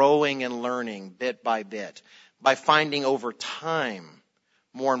 by growing and learning bit by bit. By finding over time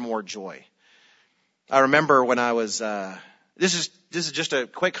more and more joy. I remember when I was, this is just a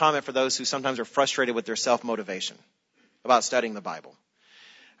quick comment for those who sometimes are frustrated with their self-motivation about studying the Bible.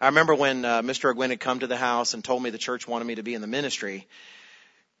 I remember when Mr. Ogwin had come to the house and told me the church wanted me to be in the ministry.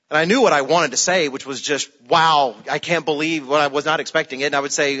 And I knew what I wanted to say, which was just, wow, I can't believe what I was not expecting it. And I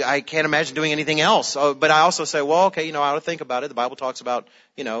would say, I can't imagine doing anything else. But I also say, well, okay, I ought to think about it. The Bible talks about,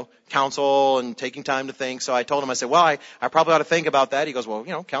 counsel and taking time to think. So I told him, I said, well, I probably ought to think about that. He goes, well,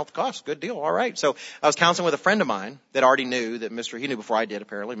 count the cost. Good deal. All right. So I was counseling with a friend of mine that already knew that he knew before I did,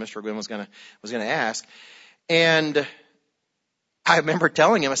 apparently. Mr. Ogwin was going to ask. And I remember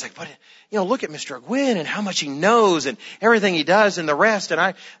telling him, I was like, look at Mr. Ogwin and how much he knows and everything he does and the rest.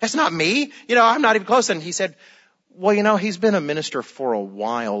 And that's not me. I'm not even close. And he said, well, he's been a minister for a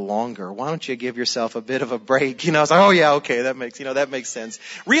while longer. Why don't you give yourself a bit of a break? I was like, oh yeah, okay, that makes sense.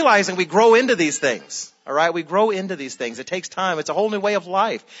 Realizing we grow into these things. All right. We grow into these things. It takes time. It's a whole new way of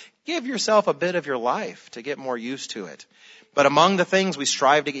life. Give yourself a bit of your life to get more used to it. But among the things we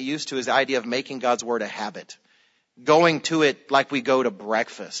strive to get used to is the idea of making God's Word a habit. Going to it like we go to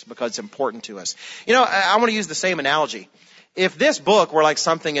breakfast because it's important to us. I want to use the same analogy. If this book were like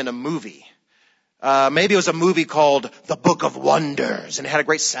something in a movie, maybe it was a movie called The Book of Wonders and it had a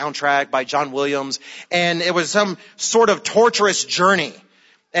great soundtrack by John Williams and it was some sort of torturous journey.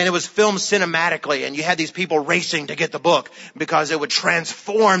 And it was filmed cinematically and you had these people racing to get the book because it would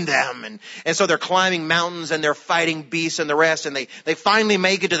transform them. And so they're climbing mountains and they're fighting beasts and the rest. And they finally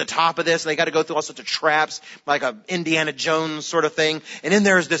make it to the top of this and they got to go through all sorts of traps like a Indiana Jones sort of thing. And then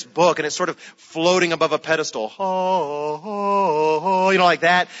there's this book and it's sort of floating above a pedestal. Like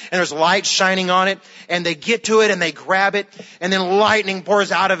that. And there's light shining on it and they get to it and they grab it and then lightning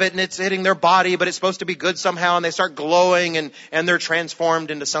pours out of it and it's hitting their body, but it's supposed to be good somehow. And they start glowing and they're transformed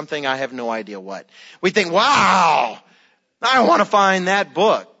into into something, I have no idea what. We think, wow, I want to find that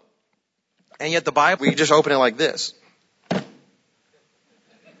book. And yet the Bible, we just open it like this.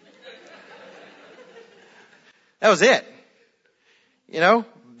 That was it. You know,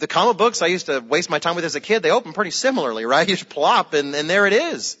 the comic books I used to waste my time with as a kid, they open pretty similarly, right? You just plop and there it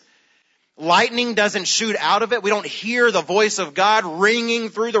is. Lightning doesn't shoot out of it. We don't hear the voice of God ringing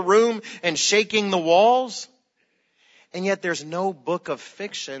through the room and shaking the walls. And yet there's no book of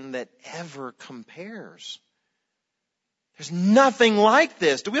fiction that ever compares. There's nothing like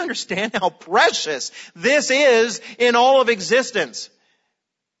this. Do we understand how precious this is in all of existence?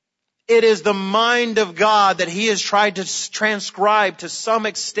 It is the mind of God that He has tried to transcribe to some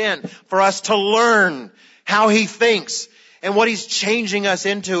extent for us to learn how He thinks and what He's changing us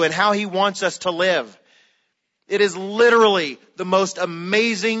into and how He wants us to live. It is literally the most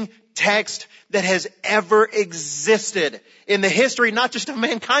amazing text that has ever existed in the history, not just of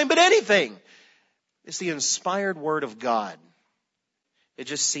mankind, but anything. It's the inspired Word of God. It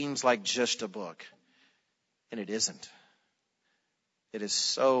just seems like just a book. And it isn't. It is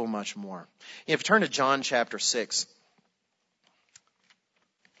so much more. If you turn to John chapter 6.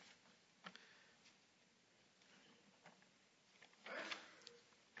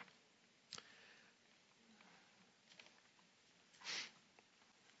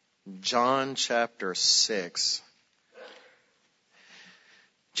 John chapter 6.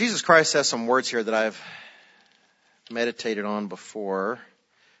 Jesus Christ has some words here that I've meditated on before.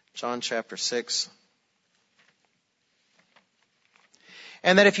 John chapter 6.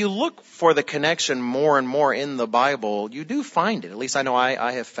 And that if you look for the connection more and more in the Bible, you do find it. At least I know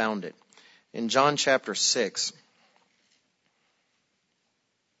I have found it. In John chapter 6.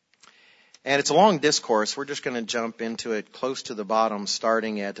 And it's a long discourse. We're just going to jump into it close to the bottom,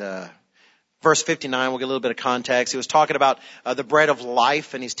 starting at verse 59. We'll get a little bit of context. He was talking about the bread of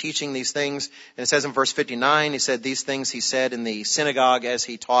life, and he's teaching these things. And it says in verse 59, he said, these things he said in the synagogue as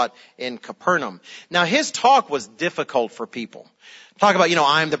he taught in Capernaum. Now, his talk was difficult for people. Talk about,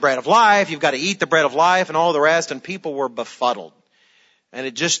 I'm the bread of life. You've got to eat the bread of life and all the rest. And people were befuddled. And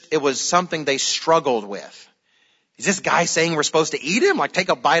it was something they struggled with. Is this guy saying we're supposed to eat him? Like take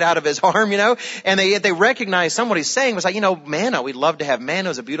a bite out of his arm, And they recognized what he's saying was like, manna, we'd love to have manna.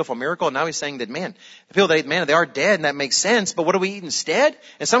 It was a beautiful miracle. And now he's saying that, the people that ate manna, they are dead, and that makes sense. But what do we eat instead?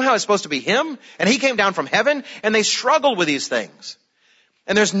 And somehow it's supposed to be him. And he came down from heaven, and they struggled with these things.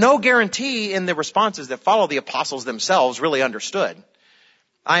 And there's no guarantee in the responses that follow the apostles themselves really understood.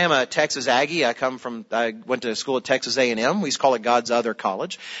 I am a Texas Aggie. I went to school at Texas A&M. We used to call it God's other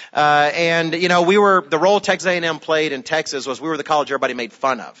college. The role Texas A&M played in Texas was we were the college everybody made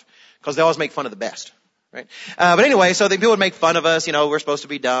fun of. Because they always make fun of the best. Right? But anyway, so the people would make fun of us, we're supposed to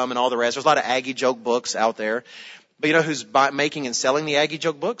be dumb and all the rest. There's a lot of Aggie joke books out there. But you know who's making and selling the Aggie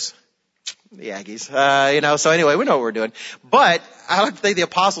joke books? The Aggies. So anyway, we know what we're doing. But I like to think the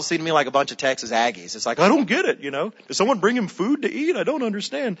apostles seem to me like a bunch of Texas Aggies. It's like, I don't get it, Does someone bring him food to eat? I don't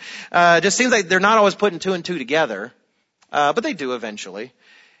understand. It just seems like they're not always putting two and two together. But they do eventually.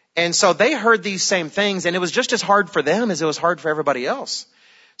 And so they heard these same things, and it was just as hard for them as it was hard for everybody else.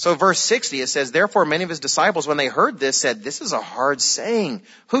 So verse 60, it says, therefore many of his disciples, when they heard this, said, this is a hard saying.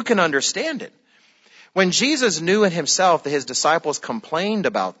 Who can understand it? When Jesus knew in himself that his disciples complained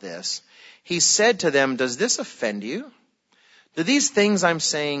about this, he said to them, does this offend you? Do these things I'm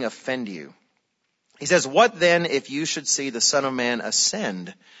saying offend you? He says, what then if you should see the Son of Man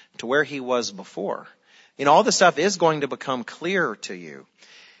ascend to where he was before? All this stuff is going to become clear to you.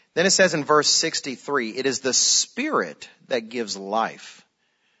 Then it says in verse 63, it is the Spirit that gives life.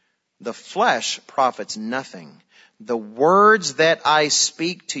 The flesh profits nothing. The words that I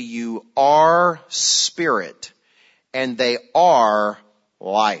speak to you are spirit, and they are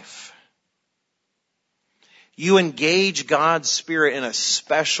life. You engage God's Spirit in a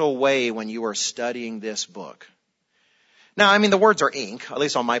special way when you are studying this book. Now, the words are ink. At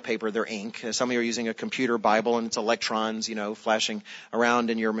least on my paper, they're ink. Some of you are using a computer Bible, and it's electrons, flashing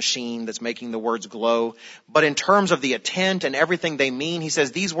around in your machine that's making the words glow. But in terms of the intent and everything they mean, he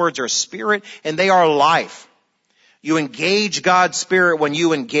says these words are spirit and they are life. You engage God's Spirit when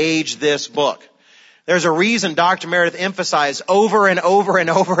you engage this book. There's a reason Dr. Meredith emphasized over and over and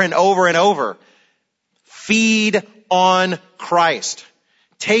over and over and over. Feed on Christ.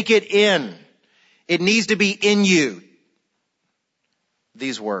 Take it in. It needs to be in you.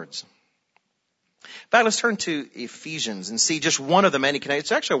 These words. In fact, let's turn to Ephesians and see just one of the many connections.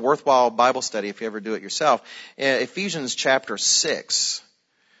 It's actually a worthwhile Bible study if you ever do it yourself. Ephesians chapter 6.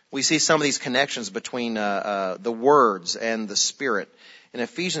 We see some of these connections between the words and the Spirit. In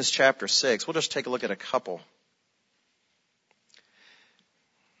Ephesians chapter 6, we'll just take a look at a couple.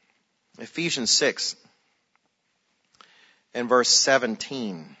 Ephesians 6 and verse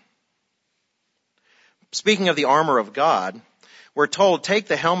 17. Speaking of the armor of God, we're told, take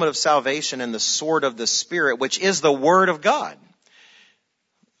the helmet of salvation and the sword of the Spirit, which is the Word of God.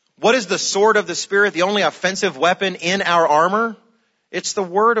 What is the sword of the Spirit? The only offensive weapon in our armor? It's the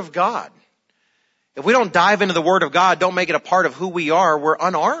Word of God. If we don't dive into the Word of God, don't make it a part of who we are, we're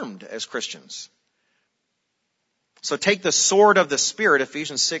unarmed as Christians. So take the sword of the Spirit,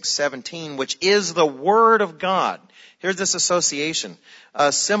 Ephesians 6:17, which is the Word of God. Here's this association.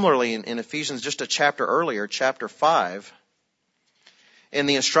 Similarly, in Ephesians, just a chapter earlier, chapter 5, in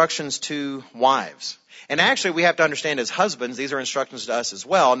the instructions to wives. And actually, we have to understand as husbands, these are instructions to us as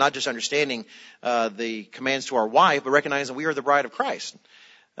well, not just understanding the commands to our wife, but recognizing we are the bride of Christ.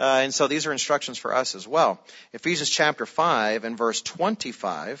 And so these are instructions for us as well. Ephesians chapter 5 and verse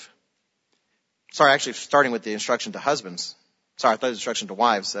 25. Sorry, actually starting with the instruction to husbands. Sorry, I thought it was instruction to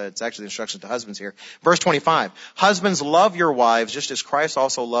wives. It's actually the instruction to husbands here. Verse 25. Husbands, love your wives just as Christ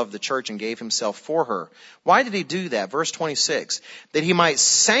also loved the church and gave himself for her. Why did he do that? Verse 26. That he might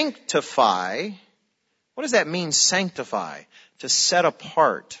sanctify. What does that mean, sanctify? To set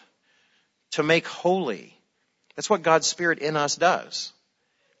apart. To make holy. That's what God's Spirit in us does.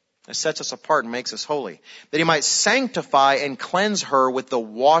 It sets us apart and makes us holy. That he might sanctify and cleanse her with the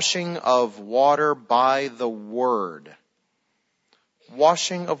washing of water by the word.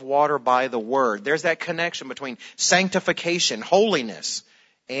 Washing of water by the word. There's that connection between sanctification, holiness,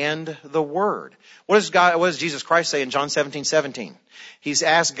 and the word. What does Jesus Christ say in John 17:17? He's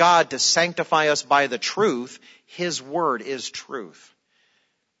asked God to sanctify us by the truth. His word is truth.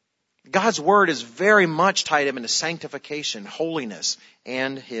 God's word is very much tied up into sanctification, holiness,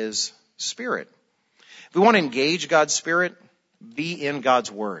 and his Spirit. If we want to engage God's Spirit, be in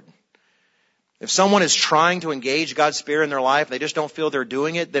God's word. If someone is trying to engage God's Spirit in their life, they just don't feel they're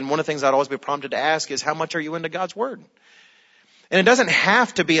doing it, then one of the things I'd always be prompted to ask is, how much are you into God's word? And it doesn't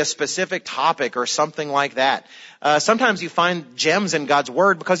have to be a specific topic or something like that. Sometimes you find gems in God's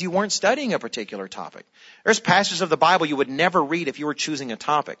word because you weren't studying a particular topic. There's passages of the Bible you would never read if you were choosing a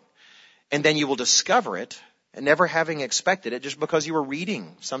topic. And then you will discover it, and never having expected it just because you were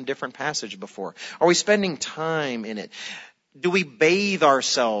reading some different passage before. Are we spending time in it? Do we bathe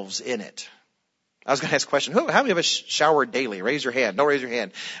ourselves in it? I was going to ask a question. How many of us shower daily? Raise your hand. Don't raise your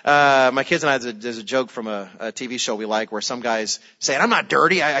hand. My kids and I, there's a joke from a TV show we like where some guy's saying, I'm not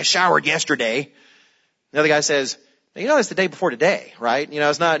dirty. I showered yesterday. The other guy says, it's the day before today, right?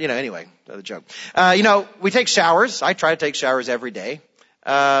 It's not, anyway, the joke. We take showers. I try to take showers every day.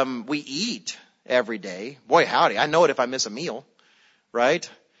 We eat every day. Boy, howdy. I know it if I miss a meal, right?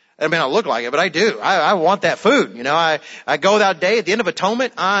 I may not look like it, but I do. I want that food. I go that day at the end of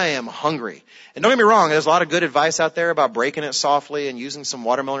Atonement, I am hungry. And don't get me wrong, there's a lot of good advice out there about breaking it softly and using some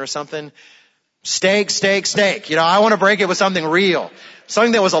watermelon or something. Steak. I want to break it with something real.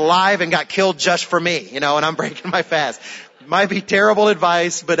 Something that was alive and got killed just for me, and I'm breaking my fast. Might be terrible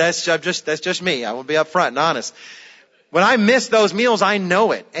advice, but that's just me. I will be upfront and honest. When I miss those meals, I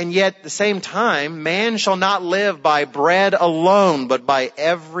know it. And yet, at the same time, man shall not live by bread alone, but by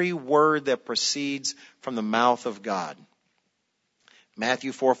every word that proceeds from the mouth of God.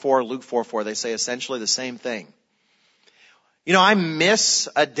 Matthew 4:4, Luke 4:4, they say essentially the same thing. I miss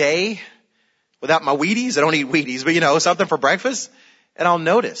a day without my Wheaties. I don't eat Wheaties, but something for breakfast. And I'll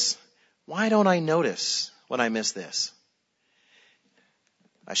notice. Why don't I notice when I miss this?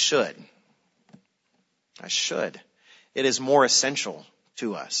 I should. It is more essential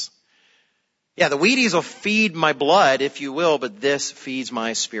to us. Yeah, the Wheaties will feed my blood, if you will, but this feeds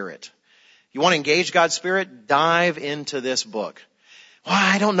my spirit. You want to engage God's Spirit? Dive into this book. Well,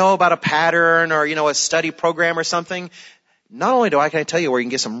 I don't know about a pattern or, a study program or something. Not only can I tell you where you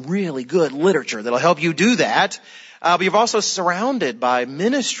can get some really good literature that'll help you do that, but you're also surrounded by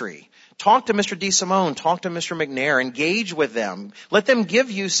ministry. Talk to Mr. DeSimone. Talk to Mr. McNair. Engage with them. Let them give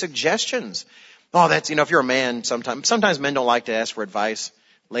you suggestions. Oh, that's, if you're a man, sometimes men don't like to ask for advice.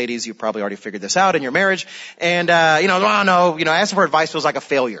 Ladies, you probably already figured this out in your marriage. And, asking for advice feels like a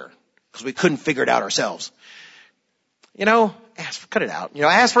failure because we couldn't figure it out ourselves. Cut it out.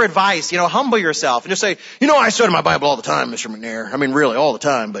 Ask for advice. Humble yourself and just say, I study my Bible all the time, Mr. McNair. I mean, really, all the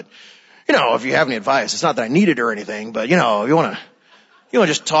time. But, if you have any advice, it's not that I need it or anything, but, if you want to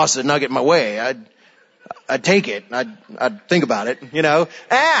just toss a nugget my way, I'd take it. I'd think about it,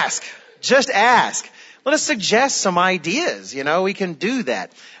 Ask. Just ask. Let us suggest some ideas. We can do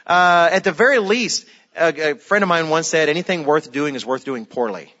that. At the very least, a friend of mine once said, anything worth doing is worth doing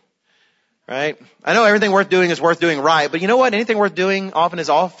poorly. Right? I know everything worth doing is worth doing right, but you know what? Anything worth doing often is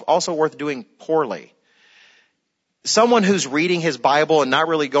also worth doing poorly. Someone who's reading his Bible and not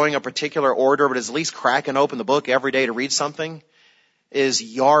really going a particular order, but is at least cracking open the book every day to read something, is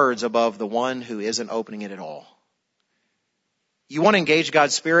yards above the one who isn't opening it at all. You want to engage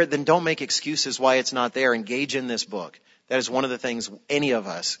God's Spirit, then don't make excuses why it's not there. Engage in this book. That is one of the things any of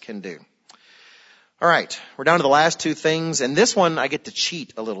us can do. All right, we're down to the last two things, and this one I get to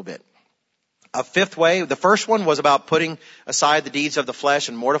cheat a little bit. A fifth way, the first one was about putting aside the deeds of the flesh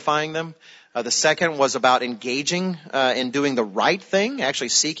and mortifying them. The second was about engaging in doing the right thing, actually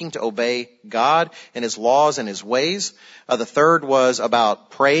seeking to obey God and His laws and His ways. The third was about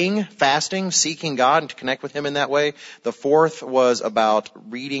praying, fasting, seeking God and to connect with Him in that way. The fourth was about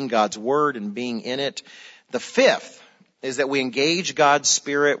reading God's Word and being in it. The fifth is that we engage God's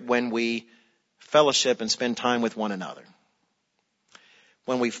Spirit when we fellowship and spend time with one another.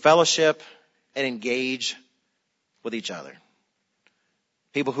 When we fellowship and engage with each other.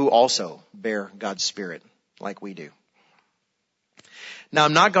 People who also bear God's Spirit like we do. Now,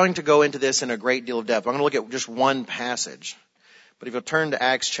 I'm not going to go into this in a great deal of depth. I'm going to look at just one passage. But if you'll turn to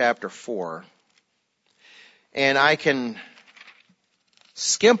Acts chapter 4, and I can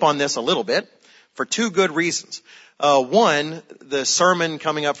skimp on this a little bit for two good reasons. One, the sermon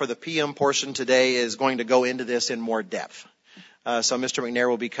coming up for the PM portion today is going to go into this in more depth. So Mr. McNair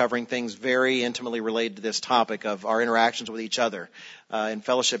will be covering things very intimately related to this topic of our interactions with each other and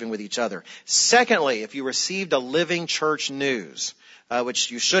fellowshipping with each other. Secondly, if you received a Living Church News, which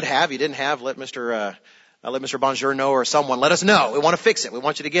you should have, you didn't have, let Mr. Bonjour know or someone. Let us know. We want to fix it. We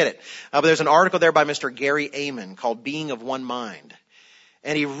want you to get it. But there's an article there by Mr. Gary Amen called Being of One Mind.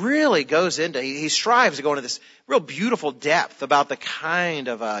 And he really goes into, he strives to go into this real beautiful depth about the kind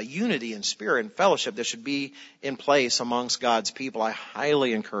of unity and spirit and fellowship that should be in place amongst God's people. I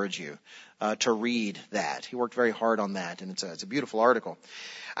highly encourage you to read that. He worked very hard on that, and it's a beautiful article.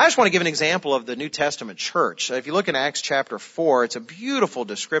 I just want to give an example of the New Testament church. If you look in Acts chapter 4, it's a beautiful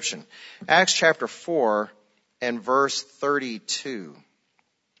description. Acts chapter 4 and verse 32.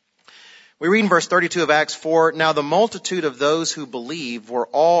 We read in verse 32 of Acts 4, "Now the multitude of those who believed were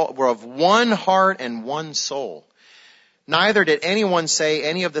of one heart and one soul. Neither did anyone say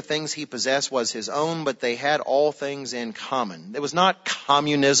any of the things he possessed was his own, but they had all things in common." It was not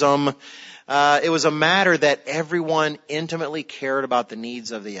communism. It was a matter that everyone intimately cared about the needs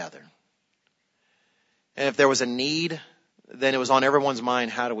of the other. And if there was a need, then it was on everyone's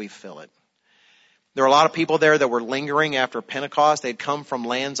mind, how do we fill it? There were a lot of people there that were lingering after Pentecost. They'd come from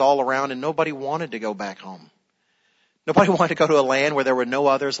lands all around and nobody wanted to go back home. Nobody wanted to go to a land where there were no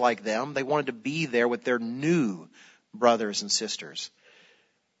others like them. They wanted to be there with their new brothers and sisters.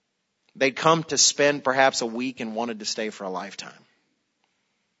 They'd come to spend perhaps a week and wanted to stay for a lifetime.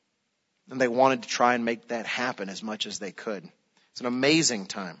 And they wanted to try and make that happen as much as they could. It's an amazing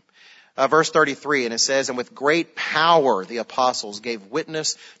time. Verse 33, and it says, "And with great power the apostles gave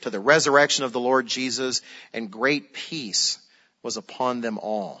witness to the resurrection of the Lord Jesus, and great peace was upon them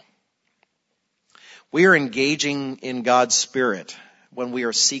all." We are engaging in God's Spirit when we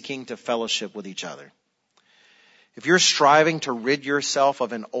are seeking to fellowship with each other. If you're striving to rid yourself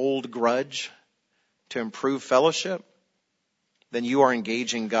of an old grudge to improve fellowship, then you are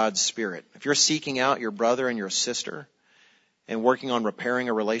engaging God's Spirit. If you're seeking out your brother and your sister and working on repairing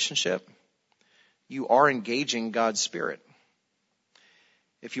a relationship, you are engaging God's Spirit.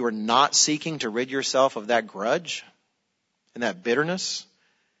 If you are not seeking to rid yourself of that grudge and that bitterness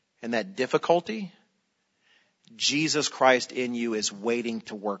and that difficulty, Jesus Christ in you is waiting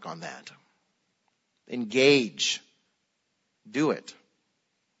to work on that. Engage. Do it.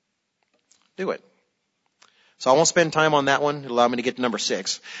 Do it. So I won't spend time on that one. It'll allow me to get to number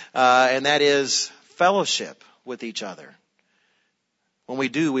 6. And that is fellowship with each other. When we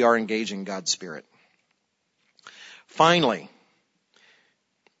do, we are engaging God's Spirit. Finally,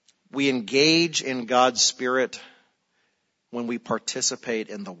 we engage in God's Spirit when we participate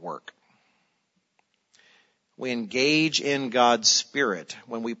in the work. We engage in God's Spirit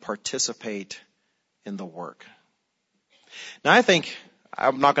when we participate in the work. Now, I think,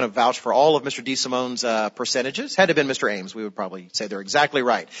 I'm not going to vouch for all of Mr. DeSimone's percentages. Had it been Mr. Ames, we would probably say they're exactly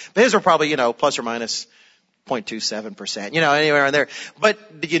right. But his are probably, plus or minus 0.27%, anywhere in there.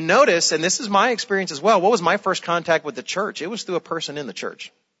 But did you notice, and this is my experience as well, what was my first contact with the church? It was through a person in the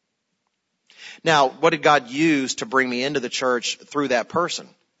church. Now, what did God use to bring me into the church through that person?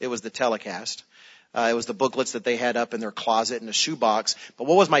 It was the telecast. It was the booklets that they had up in their closet in a shoebox. But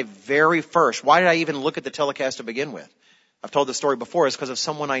what was my very first? Why did I even look at the telecast to begin with? I've told this story before. It's because of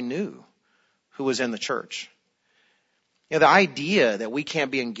someone I knew who was in the church. The idea that we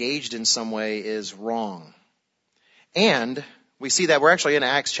can't be engaged in some way is wrong. And We see that. We're actually in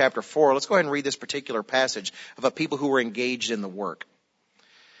Acts chapter 4. Let's go ahead and read this particular passage of a people who were engaged in the work.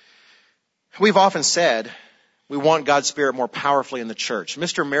 We've often said we want God's Spirit more powerfully in the church.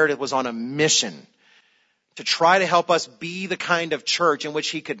 Mr. Meredith was on a mission to try to help us be the kind of church in which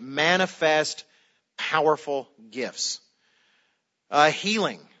he could manifest powerful gifts.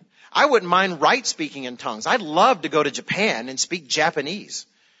 Healing. I wouldn't mind right speaking in tongues. I'd love to go to Japan and speak Japanese.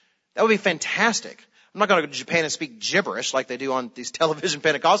 That would be fantastic. I'm not going to go to Japan and speak gibberish like they do on these television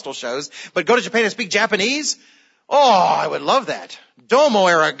Pentecostal shows, but go to Japan and speak Japanese? Oh, I would love that. Domo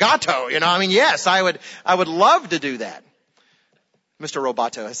arigato. Yes, I would love to do that. Mr.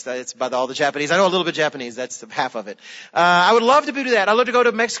 Roboto, it's by all the Japanese. I know a little bit Japanese. That's half of it. I would love to do that. I'd love to go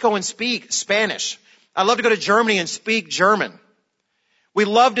to Mexico and speak Spanish. I'd love to go to Germany and speak German. We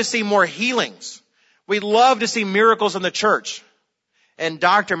love to see more healings. We love to see miracles in the church. And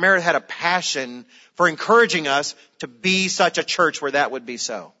Dr. Meredith had a passion for encouraging us to be such a church where that would be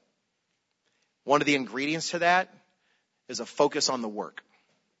so. One of the ingredients to that is a focus on the work.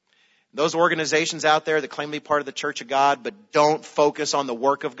 Those organizations out there that claim to be part of the Church of God but don't focus on the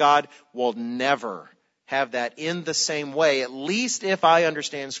work of God will never have that in the same way, at least if I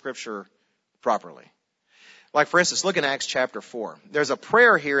understand Scripture properly. Like, for instance, look in Acts chapter 4. There's a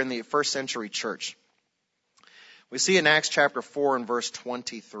prayer here in the first century church. We see in Acts chapter 4 and verse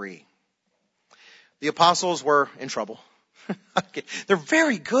 23. The apostles were in trouble. They're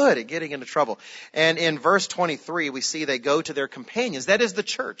very good at getting into trouble. And in verse 23, we see they go to their companions. That is the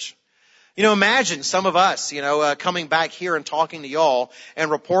church. Imagine some of us, coming back here and talking to y'all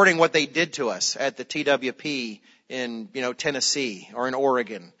and reporting what they did to us at the TWP in, Tennessee or in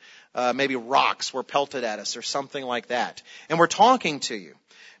Oregon. Maybe rocks were pelted at us or something like that. And we're talking to you.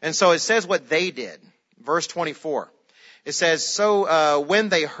 And so it says what they did. Verse 24. It says, so when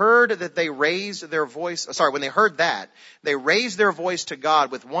they heard that, they raised their voice to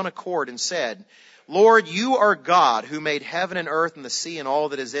God with one accord and said, Lord, you are God who made heaven and earth and the sea and all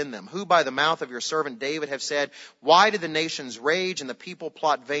that is in them, who by the mouth of your servant David have said, why did the nations rage and the people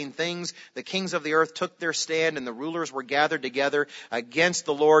plot vain things? The kings of the earth took their stand and the rulers were gathered together against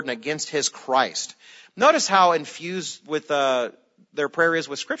the Lord and against his Christ. Notice how infused with their prayer is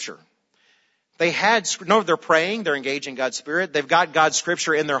with Scripture. They're praying, they're engaging God's Spirit. They've got God's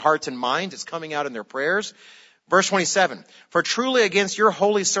Scripture in their hearts and minds. It's coming out in their prayers. Verse 27, for truly against your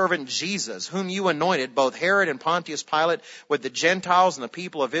holy servant Jesus, whom you anointed, both Herod and Pontius Pilate with the Gentiles and the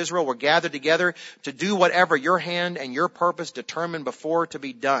people of Israel were gathered together to do whatever your hand and your purpose determined before to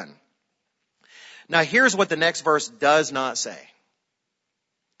be done. Now here's what the next verse does not say.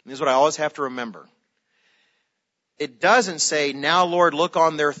 This is what I always have to remember. It doesn't say, now Lord, look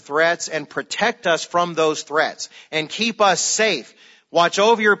on their threats and protect us from those threats and keep us safe. Watch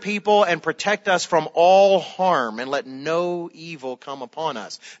over your people and protect us from all harm and let no evil come upon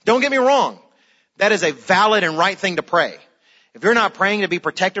us. Don't get me wrong. That is a valid and right thing to pray. If you're not praying to be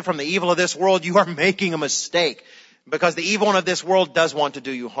protected from the evil of this world, you are making a mistake because the evil one of this world does want to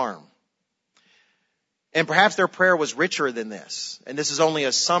do you harm. And perhaps their prayer was richer than this. And this is only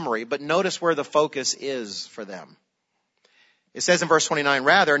a summary, but notice where the focus is for them. It says in verse 29,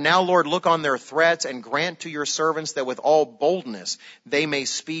 rather, now Lord, look on their threats and grant to your servants that with all boldness they may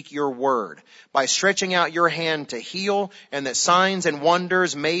speak your word by stretching out your hand to heal, and that signs and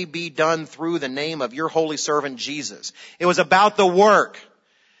wonders may be done through the name of your holy servant Jesus. It was about the work.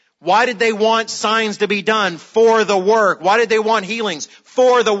 Why did they want signs to be done? For the work. Why did they want healings?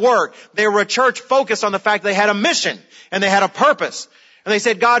 For the work. They were a church focused on the fact they had a mission and they had a purpose. And they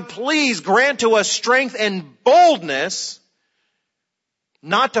said, God, please grant to us strength and boldness,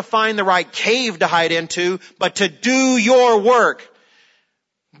 not to find the right cave to hide into, but to do your work.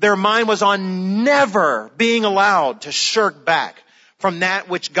 Their mind was on never being allowed to shirk back from that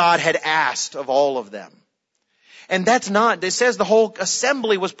which God had asked of all of them. And it says the whole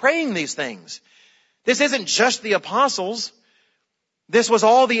assembly was praying these things. This isn't just the apostles. This was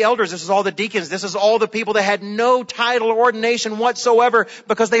all the elders. This is all the deacons. This is all the people that had no title or ordination whatsoever,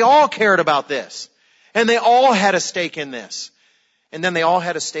 because they all cared about this. And they all had a stake in this. And then they all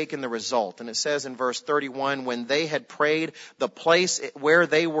had a stake in the result. And it says in verse 31, when they had prayed, the place where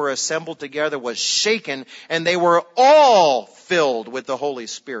they were assembled together was shaken, and they were all filled with the Holy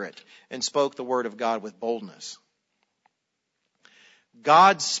Spirit and spoke the word of God with boldness.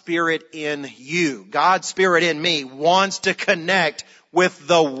 God's Spirit in you, God's Spirit in me wants to connect with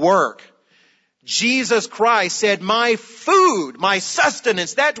the work. Jesus Christ said, my food, my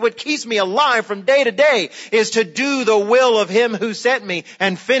sustenance, that's what keeps me alive from day to day, is to do the will of Him who sent me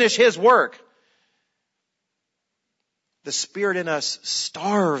and finish His work. The Spirit in us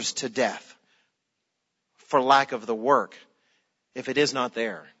starves to death for lack of the work. if it is not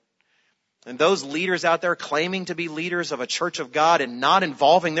there. And those leaders out there claiming to be leaders of a church of God and not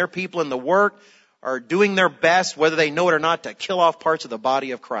involving their people in the work are doing their best, whether they know it or not, to kill off parts of the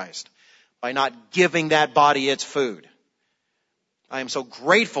body of Christ by not giving that body its food. I am so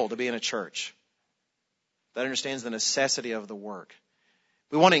grateful to be in a church that understands the necessity of the work.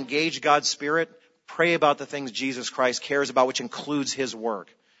 We want to engage God's Spirit. Pray about the things Jesus Christ cares about, which includes His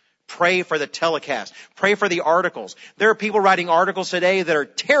work. Pray for the telecast. Pray for the articles. There are people writing articles today that are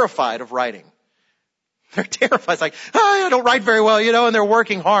terrified of writing. They're terrified. It's like, I don't write very well, and they're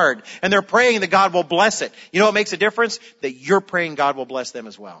working hard. And they're praying that God will bless it. You know what makes a difference? That you're praying God will bless them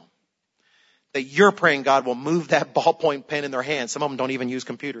as well. That you're praying God will move that ballpoint pen in their hand. Some of them don't even use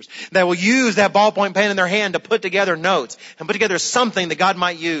computers. That will use that ballpoint pen in their hand to put together notes and put together something that God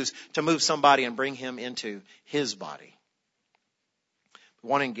might use to move somebody and bring him into His body. We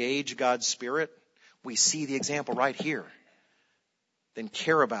want to engage God's Spirit. We see the example right here. Then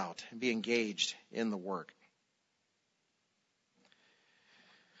care about and be engaged in the work.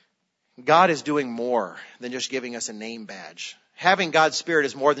 God is doing more than just giving us a name badge. Having God's Spirit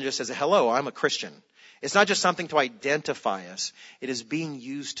is more than just as a hello, I'm a Christian. It's not just something to identify us. It is being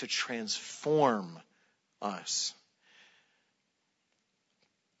used to transform us.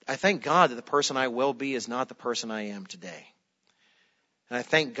 I thank God that the person I will be is not the person I am today. And I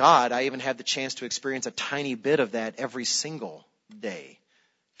thank God I even have the chance to experience a tiny bit of that every single day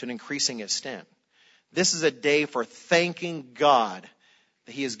to an increasing extent. This is a day for thanking God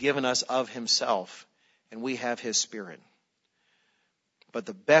that He has given us of Himself and we have His Spirit. But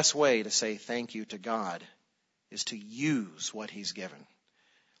the best way to say thank you to God is to use what He's given.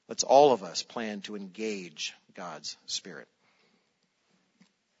 Let's all of us plan to engage God's Spirit.